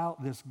cut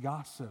out this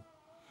gossip.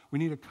 We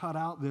need to cut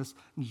out this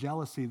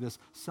jealousy, this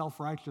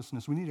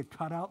self-righteousness. We need to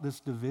cut out this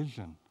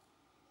division.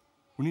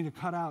 We need to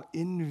cut out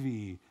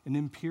envy and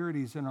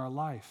impurities in our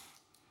life,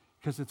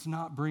 because it's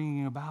not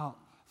bringing about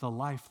the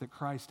life that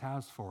Christ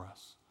has for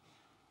us.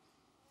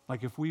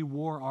 Like, if we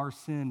wore our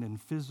sin in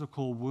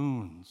physical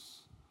wounds,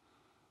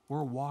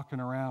 we're walking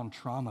around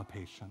trauma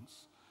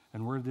patients,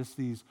 And we're just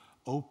these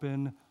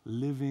open,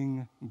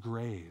 living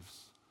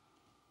graves.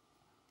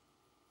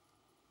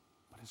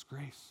 But His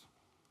grace,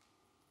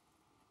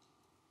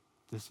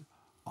 this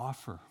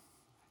offer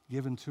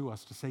given to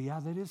us to say, yeah,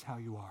 that is how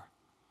you are.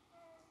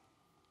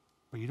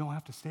 But you don't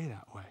have to stay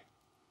that way.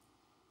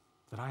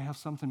 That I have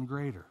something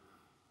greater.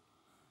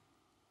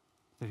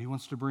 That He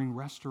wants to bring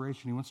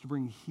restoration. He wants to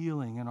bring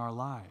healing in our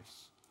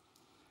lives.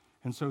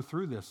 And so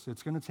through this,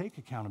 it's going to take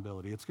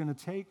accountability. It's going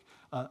to take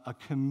a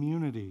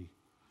community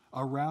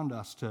around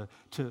us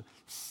to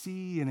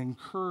see and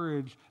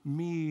encourage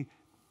me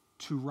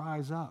to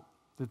rise up.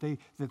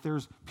 That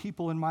there's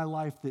people in my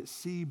life that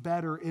see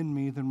better in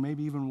me than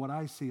maybe even what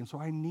I see. And so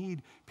I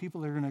need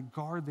people that are going to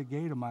guard the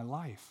gate of my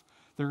life.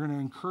 They're going to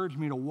encourage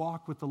me to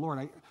walk with the Lord.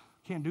 I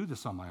can't do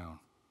this on my own.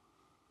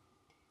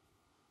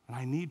 And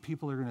I need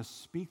people that are going to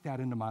speak that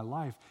into my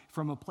life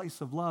from a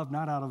place of love,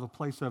 not out of a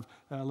place of,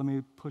 let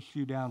me push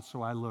you down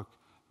so I look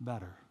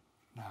better.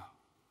 No.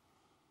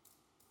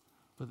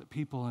 But the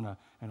people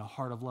in a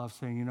heart of love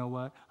saying, you know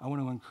what? I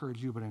want to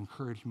encourage you, but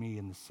encourage me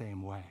in the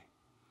same way.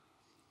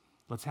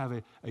 Let's have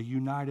a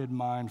united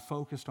mind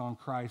focused on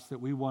Christ, that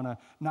we want to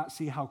not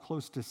see how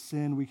close to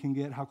sin we can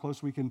get, how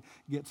close we can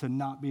get to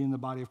not being the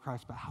body of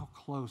Christ, but how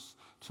close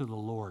to the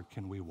Lord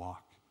can we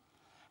walk?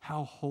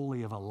 How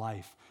holy of a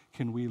life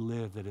can we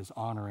live that is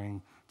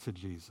honoring to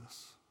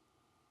Jesus?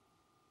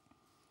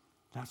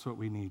 That's what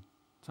we need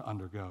to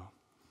undergo.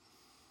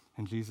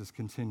 And Jesus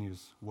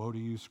continues, woe to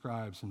you,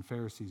 scribes and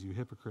Pharisees, you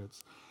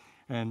hypocrites.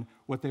 And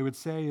what they would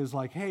say is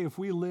like, hey, if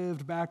we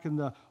lived back in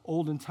the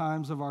olden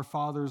times of our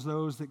fathers,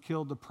 those that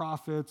killed the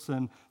prophets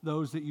and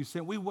those that you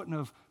sent, we wouldn't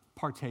have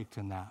partaked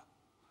in that.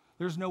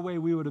 There's no way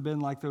we would have been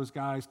like those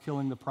guys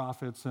killing the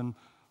prophets, and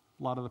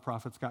a lot of the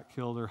prophets got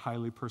killed or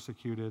highly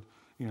persecuted.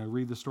 You know,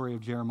 read the story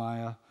of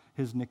Jeremiah.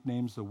 His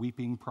nickname's the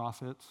Weeping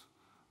Prophet.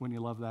 Wouldn't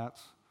you love that?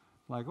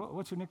 Like,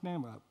 what's your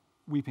nickname?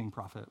 Weeping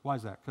Prophet. Why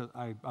is that? Because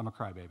I'm a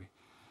crybaby.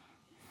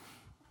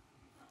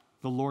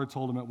 The Lord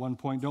told him at one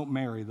point, don't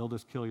marry, they'll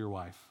just kill your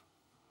wife.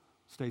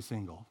 Stay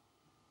single.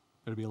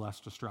 There'll be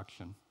less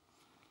destruction.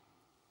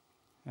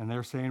 And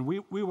they're saying, we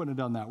wouldn't have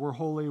done that. We're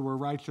holy, we're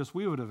righteous.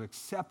 We would have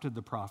accepted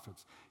the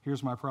prophets.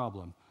 Here's my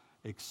problem.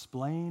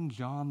 Explain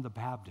John the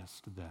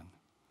Baptist then.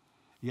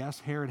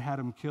 Yes, Herod had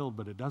him killed,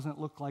 but it doesn't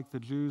look like the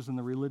Jews and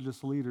the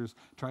religious leaders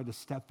tried to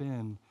step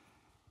in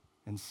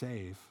and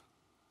save.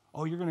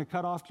 Oh, you're going to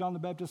cut off John the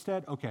Baptist's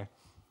head? Okay,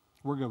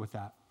 we're good with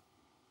that.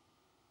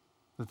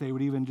 That they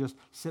would even just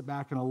sit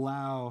back and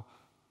allow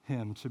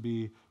him to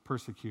be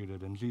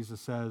persecuted. And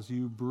Jesus says,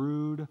 you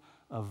brood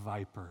of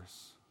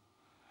vipers.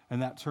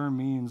 And that term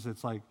means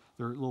it's like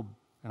they're little,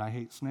 and I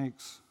hate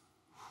snakes.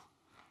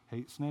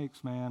 Hate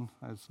snakes, man.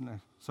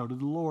 So did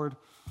the Lord.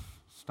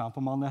 Stomp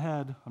them on the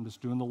head. I'm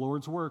just doing the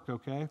Lord's work,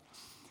 okay?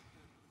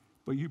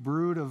 But you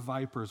brood of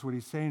vipers, what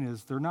he's saying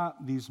is they're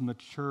not these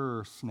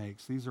mature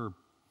snakes. These are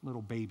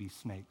little baby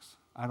snakes.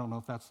 I don't know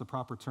if that's the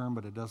proper term,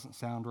 but it doesn't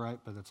sound right,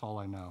 but that's all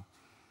I know.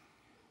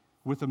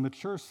 With a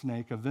mature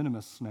snake, a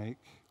venomous snake,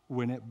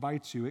 when it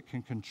bites you, it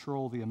can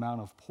control the amount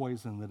of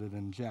poison that it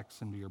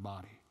injects into your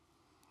body.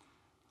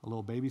 A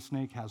little baby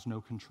snake has no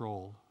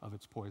control of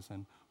its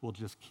poison. Will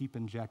just keep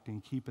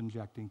injecting, keep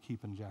injecting,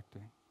 keep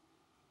injecting.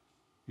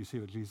 You see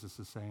what Jesus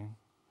is saying?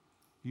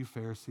 You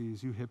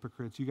Pharisees, you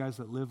hypocrites, you guys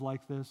that live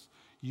like this,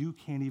 you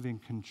can't even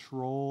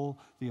control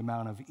the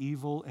amount of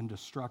evil and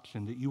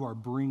destruction that you are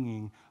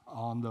bringing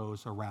on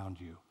those around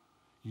you.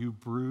 You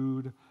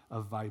brood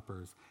of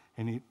vipers.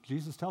 And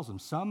Jesus tells them,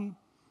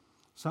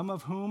 some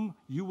of whom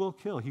you will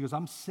kill. He goes,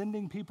 I'm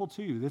sending people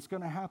to you. That's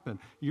going to happen.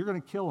 You're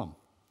going to kill them.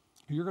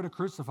 You're going to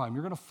crucify them.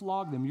 You're going to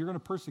flog them. You're going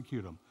to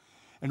persecute them.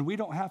 And we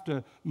don't have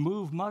to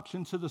move much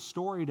into the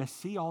story to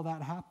see all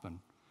that happen.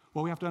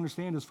 What we have to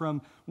understand is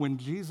from when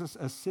Jesus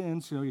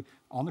ascends,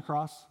 on the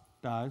cross,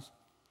 dies,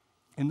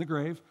 in the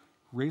grave,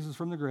 raises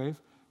from the grave,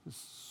 a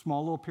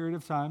small little period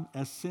of time,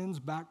 ascends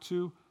back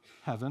to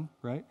heaven,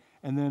 right?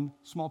 And then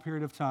small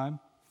period of time,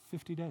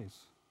 50 days.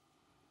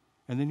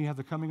 And then you have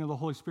the coming of the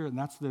Holy Spirit, and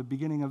that's the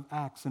beginning of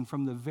Acts. And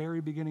from the very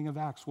beginning of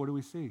Acts, what do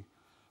we see?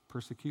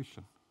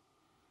 Persecution.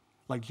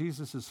 Like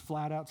Jesus is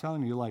flat out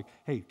telling you, like,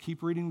 hey,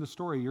 keep reading the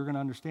story. You're going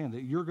to understand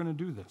that you're going to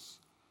do this.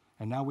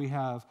 And now we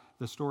have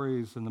the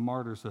stories and the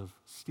martyrs of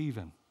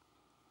Stephen,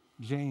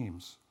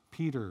 James,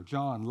 Peter,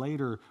 John.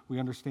 Later, we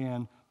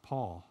understand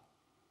Paul.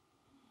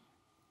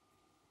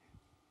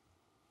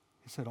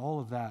 He said,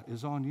 all of that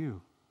is on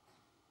you.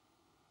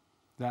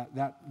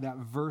 That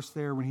verse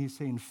there when he's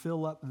saying,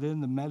 fill up then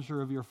the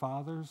measure of your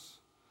fathers,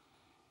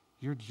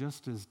 you're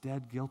just as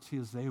dead guilty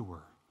as they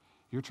were.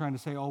 You're trying to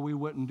say, oh, we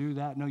wouldn't do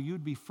that. No,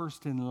 you'd be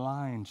first in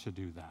line to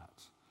do that.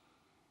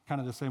 Kind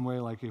of the same way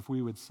like if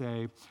we would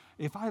say,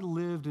 if I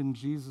lived in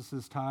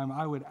Jesus' time,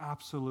 I would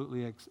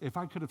absolutely, if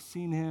I could have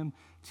seen him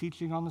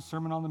teaching on the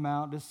Sermon on the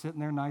Mount, just sitting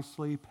there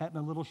nicely, petting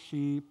a little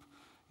sheep,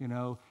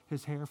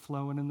 his hair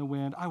flowing in the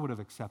wind, I would have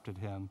accepted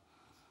him.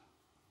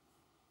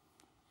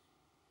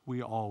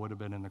 We all would have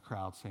been in the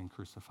crowd saying,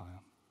 crucify him.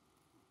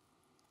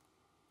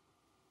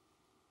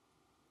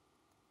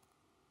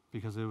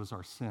 Because it was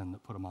our sin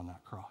that put him on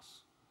that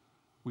cross.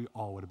 we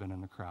all would have been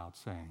in the crowd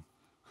saying,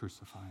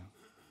 crucify him.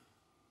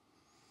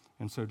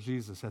 And so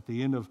Jesus, at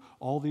the end of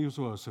all these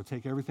woes, so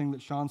take everything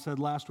that Sean said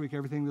last week,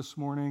 everything this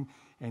morning,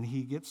 and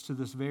he gets to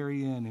this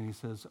very end and he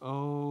says,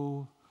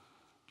 oh,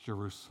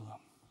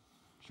 Jerusalem,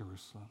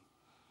 Jerusalem.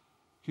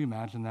 Can you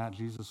imagine that?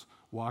 Jesus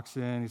walks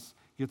in, he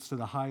gets to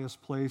the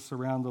highest place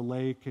around the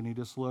lake, and he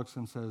just looks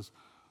and says,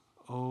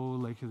 oh,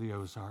 Lake of the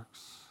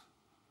Ozarks,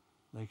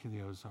 Lake of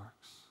the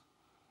Ozarks.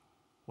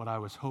 What I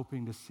was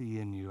hoping to see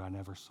in you, I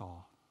never saw.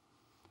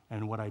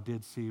 And what I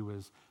did see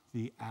was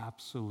the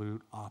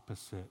absolute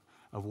opposite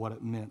of what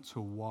it meant to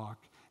walk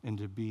and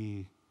to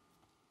be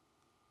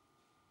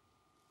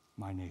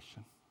my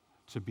nation,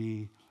 to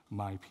be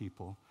my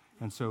people.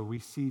 And so we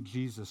see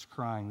Jesus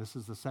crying. This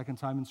is the second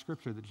time in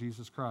Scripture that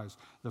Jesus cries.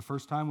 The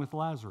first time with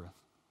Lazarus.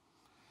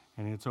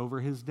 And it's over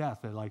his death.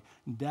 That like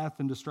death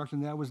and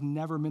destruction, that was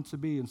never meant to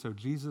be. And so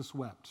Jesus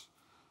wept.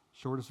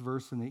 Shortest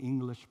verse in the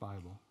English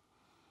Bible.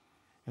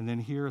 And then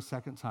here a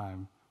second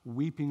time,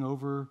 weeping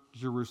over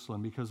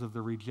Jerusalem because of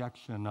the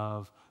rejection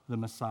of the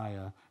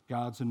Messiah,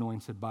 God's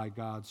anointed by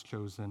God's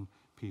chosen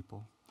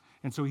people.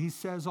 And so he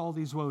says all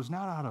these woes,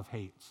 not out of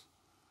hate.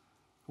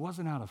 It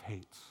wasn't out of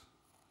hate,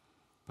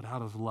 but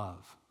out of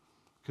love.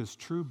 Because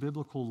true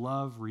biblical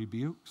love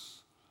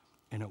rebukes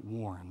and it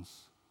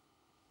warns.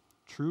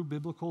 True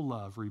biblical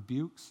love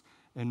rebukes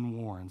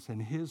and warns. And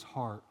his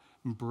heart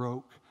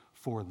broke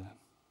for them.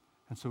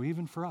 And so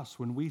even for us,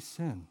 when we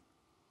sin,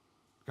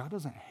 God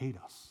doesn't hate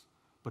us,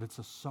 but it's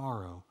a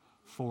sorrow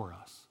for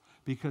us.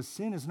 Because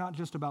sin is not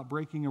just about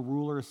breaking a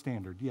rule or a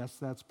standard. Yes,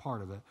 that's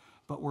part of it.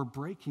 But we're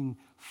breaking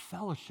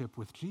fellowship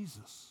with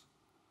Jesus.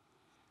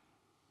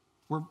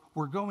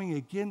 We're going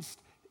against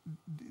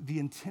the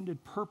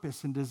intended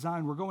purpose and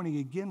design. We're going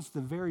against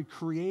the very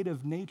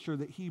creative nature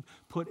that he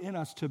put in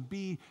us to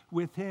be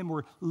with him.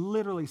 We're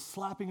literally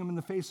slapping him in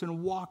the face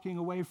and walking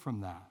away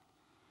from that.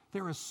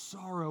 There is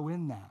sorrow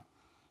in that.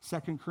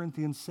 2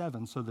 Corinthians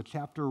 7, so the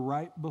chapter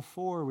right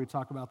before we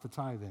talk about the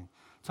tithing,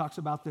 talks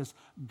about this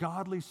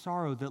godly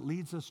sorrow that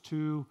leads us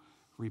to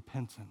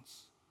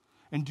repentance.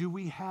 And do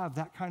we have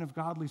that kind of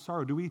godly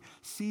sorrow? Do we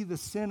see the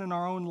sin in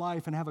our own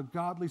life and have a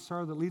godly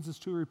sorrow that leads us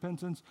to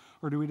repentance?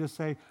 Or do we just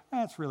say,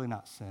 it's really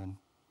not sin?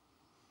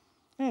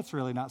 It's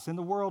really not sin.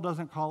 The world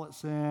doesn't call it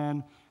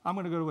sin. I'm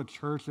going to go to a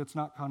church that's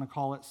not going to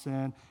call it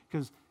sin.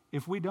 Because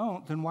if we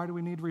don't, then why do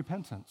we need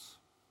repentance?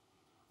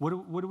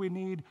 What do we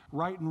need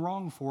right and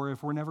wrong for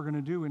if we're never going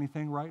to do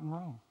anything right and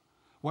wrong?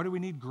 Why do we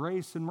need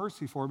grace and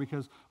mercy for?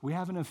 Because we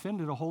haven't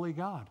offended a holy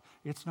God.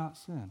 It's not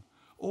sin.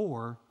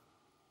 Or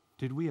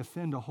did we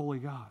offend a holy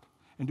God?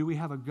 And do we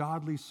have a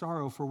godly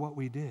sorrow for what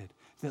we did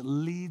that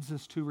leads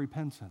us to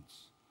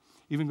repentance?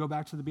 Even go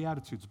back to the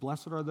Beatitudes.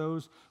 Blessed are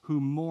those who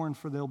mourn,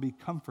 for they'll be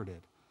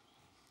comforted.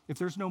 If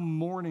there's no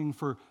mourning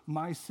for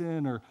my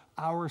sin or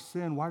our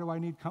sin, why do I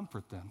need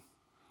comfort then?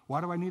 Why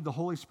do I need the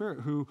Holy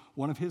Spirit, who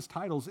one of his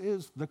titles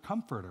is the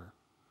Comforter?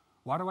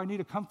 Why do I need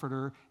a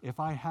comforter if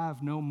I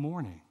have no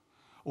mourning?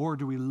 Or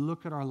do we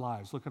look at our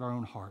lives, look at our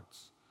own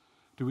hearts?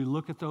 Do we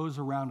look at those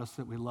around us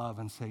that we love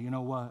and say, you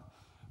know what?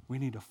 We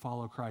need to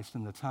follow Christ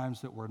in the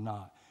times that we're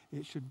not.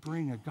 It should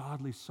bring a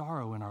godly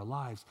sorrow in our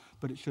lives,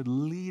 but it should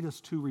lead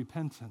us to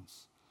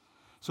repentance.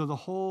 So the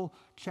whole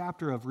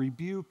chapter of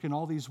rebuke and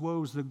all these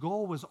woes, the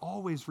goal was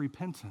always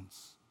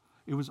repentance.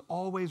 It was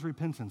always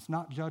repentance,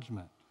 not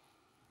judgment.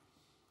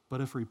 But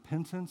if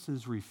repentance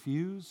is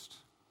refused,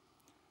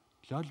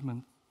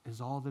 judgment is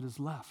all that is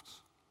left.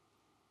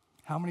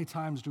 How many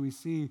times do we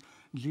see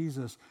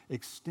Jesus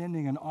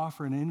extending an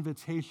offer, an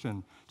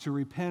invitation to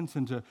repent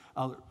and to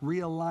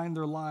realign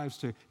their lives,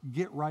 to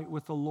get right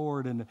with the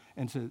Lord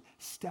and to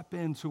step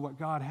into what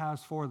God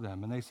has for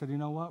them? And they said, you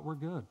know what, we're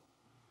good.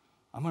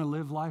 I'm going to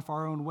live life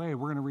our own way.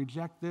 We're going to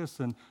reject this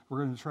and we're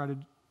going to try to...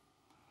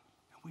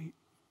 And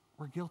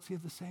we're guilty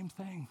of the same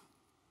thing.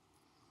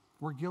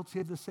 We're guilty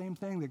of the same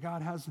thing, that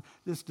God has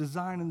this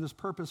design and this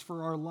purpose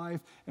for our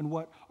life and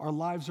what our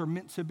lives are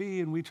meant to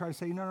be. And we try to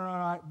say, no,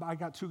 I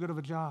got too good of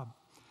a job.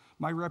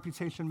 My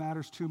reputation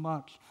matters too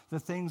much. The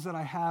things that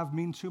I have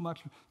mean too much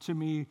to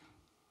me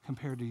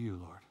compared to you,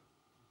 Lord.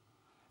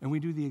 And we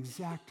do the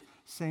exact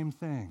same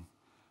thing.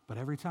 But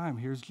every time,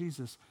 here's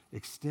Jesus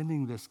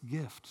extending this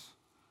gift,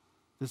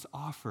 this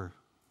offer.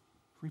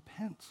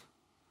 Repent.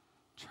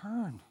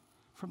 Turn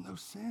from those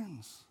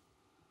sins.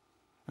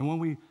 And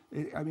when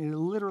it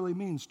literally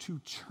means to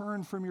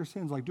turn from your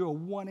sins, like do a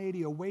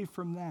 180 away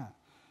from that.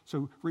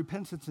 So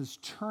repentance is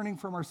turning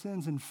from our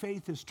sins and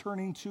faith is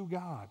turning to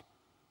God.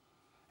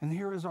 And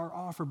here is our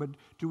offer, but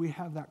do we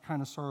have that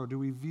kind of sorrow? Do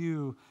we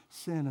view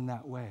sin in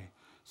that way?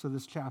 So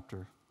this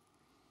chapter,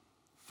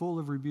 full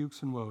of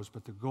rebukes and woes,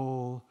 but the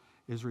goal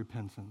is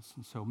repentance.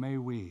 And so may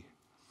we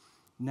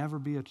never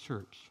be a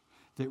church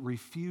that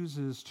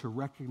refuses to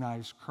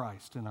recognize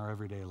Christ in our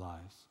everyday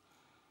lives.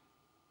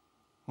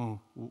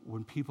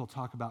 When people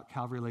talk about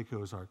Calvary Lake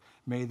Ozark,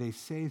 may they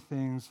say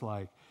things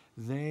like,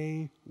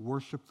 they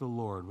worship the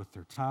Lord with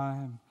their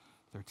time,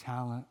 their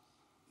talent,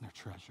 and their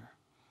treasure,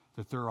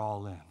 that they're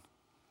all in.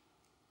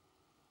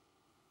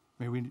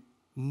 May we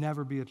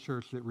never be a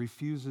church that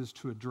refuses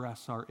to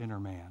address our inner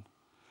man,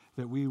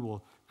 that we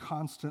will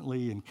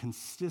constantly and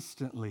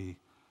consistently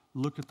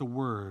look at the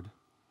Word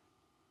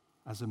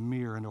as a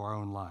mirror into our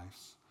own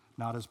lives,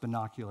 not as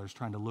binoculars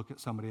trying to look at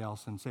somebody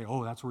else and say,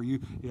 oh, that's where you,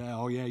 yeah,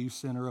 oh yeah, you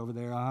sinner over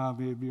there.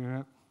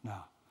 No,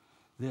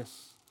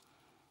 this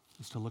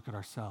is to look at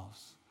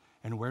ourselves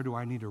and where do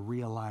I need to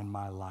realign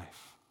my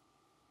life?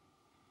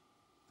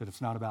 That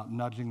it's not about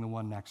nudging the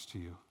one next to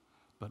you,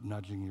 but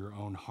nudging your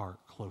own heart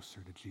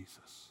closer to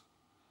Jesus.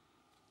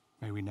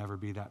 May we never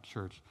be that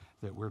church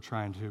that we're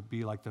trying to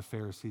be like the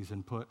Pharisees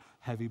and put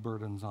heavy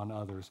burdens on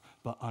others,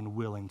 but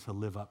unwilling to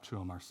live up to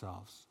them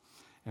ourselves.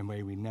 And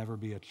may we never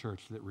be a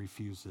church that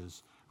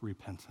refuses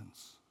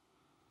repentance.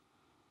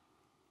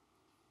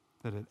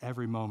 That at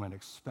every moment,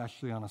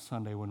 especially on a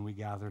Sunday when we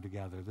gather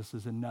together, this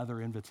is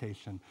another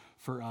invitation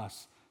for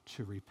us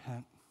to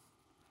repent.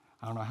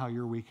 I don't know how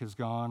your week has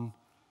gone.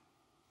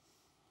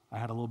 I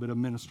had a little bit of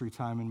ministry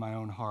time in my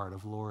own heart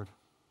of, Lord,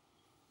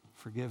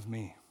 forgive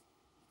me.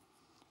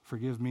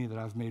 Forgive me that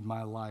I've made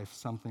my life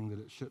something that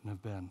it shouldn't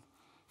have been.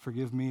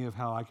 Forgive me of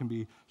how I can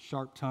be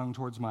sharp-tongued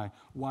towards my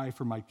wife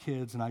or my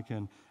kids, and I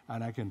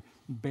can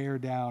bear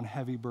down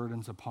heavy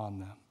burdens upon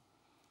them.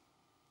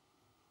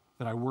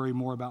 That I worry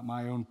more about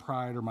my own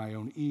pride or my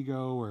own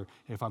ego, or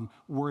if I'm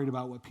worried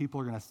about what people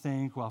are going to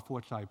think while for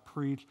which I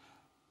preach,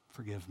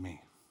 forgive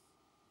me.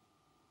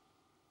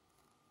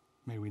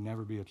 May we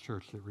never be a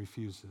church that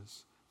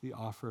refuses the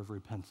offer of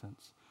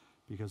repentance,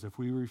 because if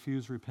we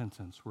refuse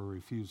repentance, we're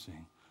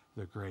refusing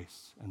the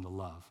grace and the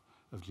love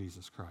of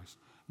Jesus Christ.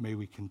 May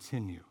we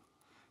continue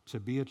to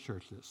be a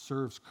church that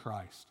serves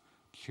Christ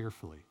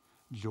cheerfully,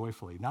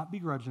 joyfully, not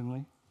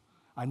begrudgingly.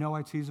 I know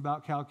I tease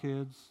about Cal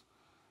Kids,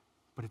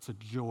 but it's a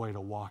joy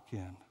to walk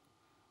in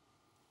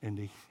and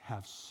to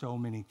have so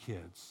many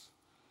kids.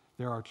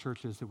 There are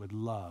churches that would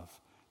love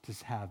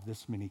to have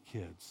this many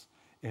kids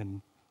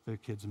in the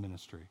kids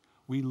ministry.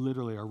 We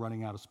literally are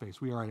running out of space.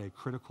 We are at a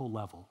critical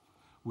level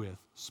with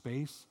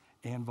space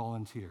and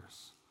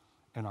volunteers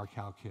in our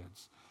Cal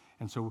Kids.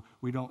 And so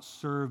we don't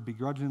serve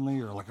begrudgingly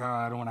or like, oh,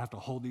 I don't want to have to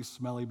hold these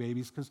smelly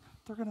babies, because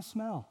they're going to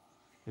smell.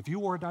 If you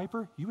wore a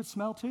diaper, you would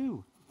smell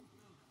too.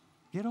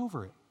 Get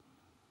over it.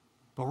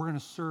 But we're going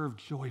to serve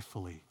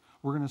joyfully.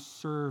 We're going to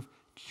serve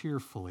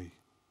cheerfully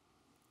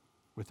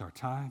with our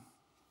time,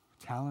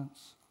 our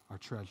talents, our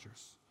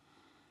treasures.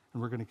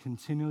 And we're going to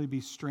continually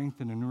be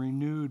strengthened and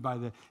renewed by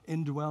the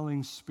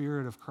indwelling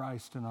Spirit of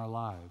Christ in our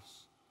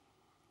lives.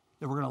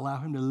 That we're going to allow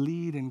Him to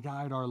lead and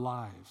guide our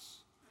lives.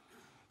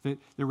 That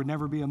there would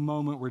never be a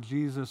moment where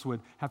Jesus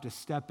would have to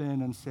step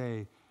in and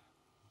say,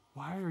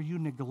 why are you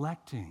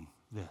neglecting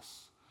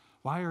this?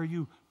 Why are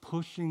you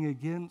pushing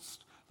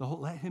against the whole?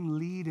 Let Him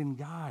lead and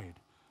guide.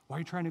 Why are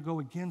you trying to go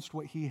against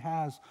what He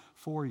has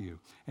for you?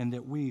 And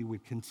that we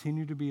would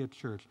continue to be a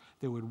church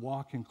that would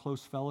walk in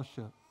close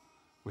fellowship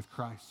with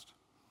Christ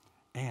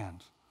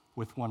and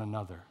with one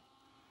another.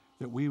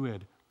 That we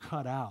would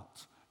cut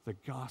out the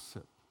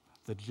gossip,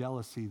 the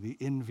jealousy, the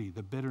envy,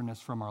 the bitterness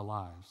from our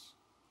lives.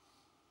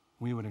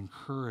 We would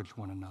encourage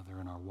one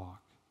another in our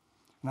walk.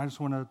 And I just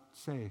want to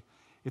say,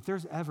 if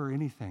there's ever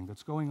anything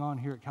that's going on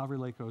here at Calvary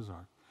Lake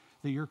Ozark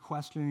that you're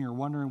questioning or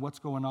wondering what's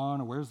going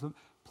on or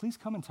please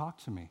come and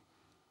talk to me.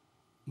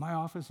 My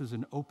office is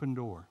an open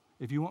door.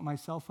 If you want my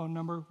cell phone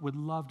number, would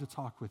love to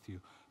talk with you.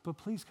 But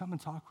please come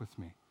and talk with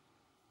me.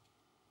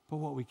 But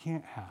what we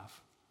can't have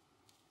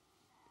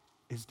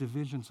is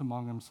divisions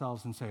among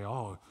themselves and say,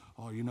 oh,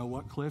 you know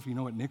what, Cliff? You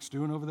know what Nick's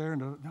doing over there?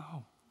 No,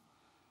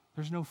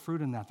 there's no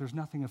fruit in that. There's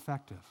nothing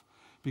effective.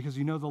 Because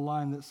you know the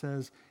line that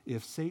says,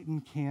 if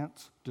Satan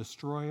can't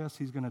destroy us,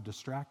 he's going to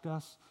distract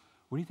us.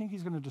 What do you think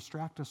he's going to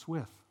distract us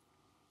with?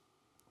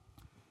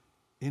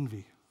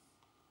 Envy,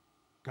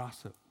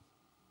 gossip,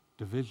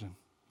 division.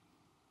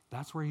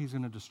 That's where he's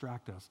going to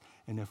distract us.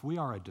 And if we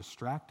are a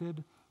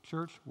distracted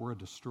church, we're a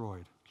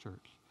destroyed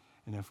church.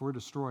 And if we're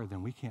destroyed,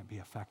 then we can't be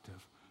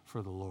effective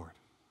for the Lord.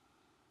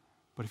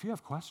 But if you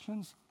have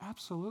questions,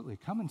 absolutely,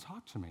 come and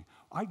talk to me.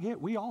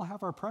 We all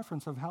have our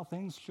preference of how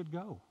things should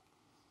go.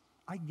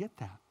 I get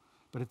that.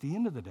 But at the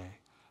end of the day,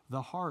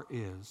 the heart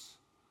is,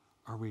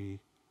 are we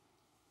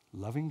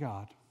loving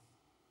God?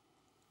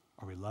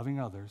 Are we loving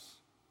others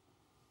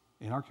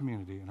in our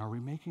community? And are we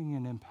making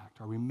an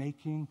impact? Are we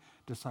making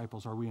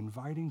disciples? Are we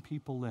inviting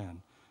people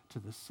in to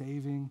the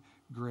saving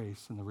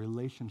grace and the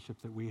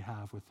relationship that we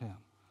have with Him?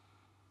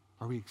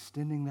 Are we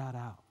extending that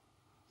out?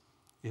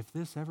 If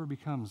this ever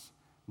becomes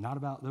not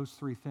about those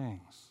three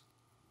things,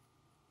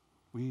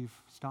 we've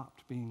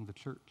stopped being the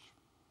church.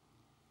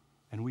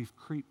 And we've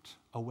creeped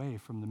away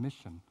from the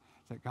mission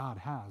that God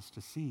has to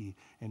see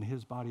in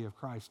His body of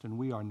Christ, and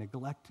we are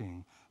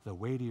neglecting the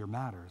weightier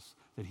matters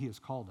that He has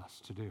called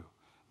us to do.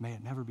 May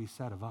it never be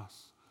said of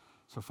us.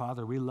 So,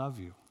 Father, we love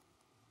You.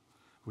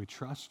 We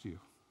trust You.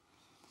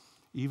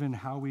 Even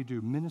how we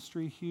do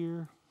ministry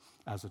here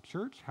as a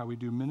church, how we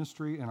do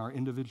ministry in our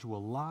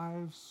individual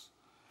lives,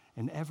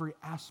 in every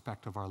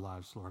aspect of our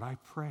lives, Lord, I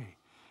pray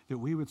that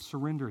we would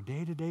surrender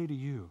day to day to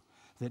You,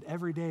 that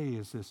every day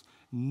is this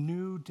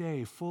new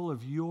day full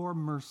of Your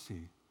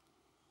mercy,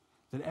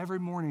 That every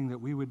morning that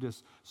we would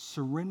just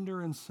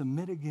surrender and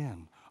submit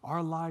again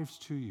our lives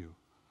to you,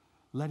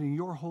 letting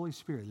your Holy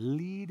Spirit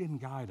lead and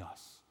guide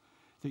us,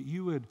 that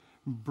you would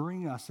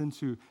bring us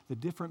into the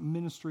different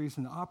ministries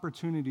and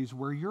opportunities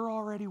where you're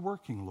already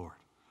working, Lord.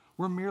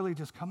 We're merely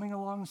just coming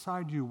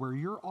alongside you where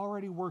you're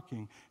already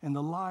working in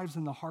the lives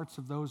and the hearts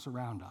of those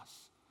around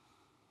us.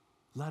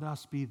 Let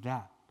us be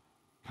that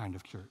kind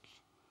of church.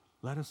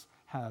 Let us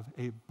have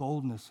a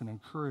boldness and a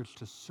courage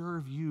to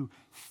serve you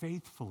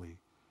faithfully,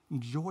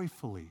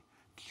 joyfully,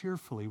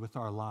 cheerfully with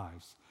our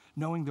lives,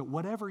 knowing that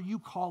whatever you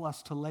call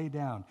us to lay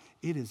down,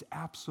 it is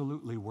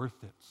absolutely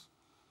worth it.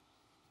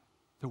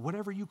 That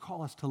whatever you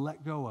call us to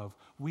let go of,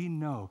 we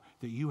know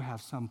that you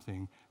have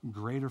something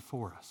greater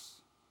for us.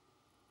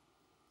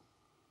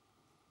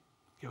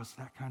 Give us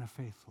that kind of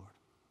faith, Lord.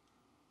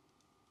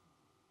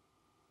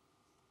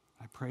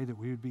 I pray that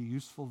we would be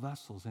useful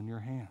vessels in your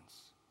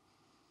hands.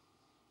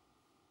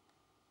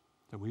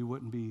 That we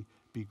wouldn't be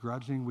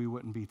begrudging, we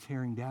wouldn't be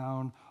tearing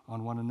down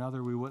on one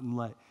another, we wouldn't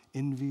let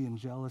envy and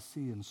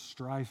jealousy and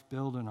strife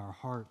build in our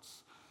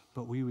hearts,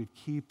 but we would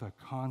keep a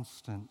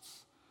constant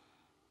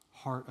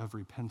heart of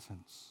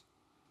repentance.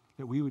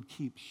 That we would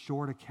keep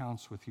short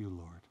accounts with you,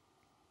 Lord,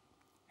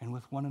 and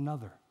with one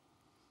another.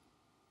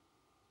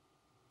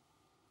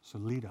 So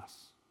lead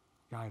us,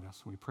 guide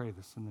us. We pray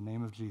this in the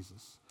name of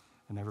Jesus.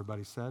 And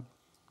everybody said,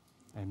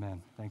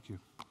 amen. Thank you.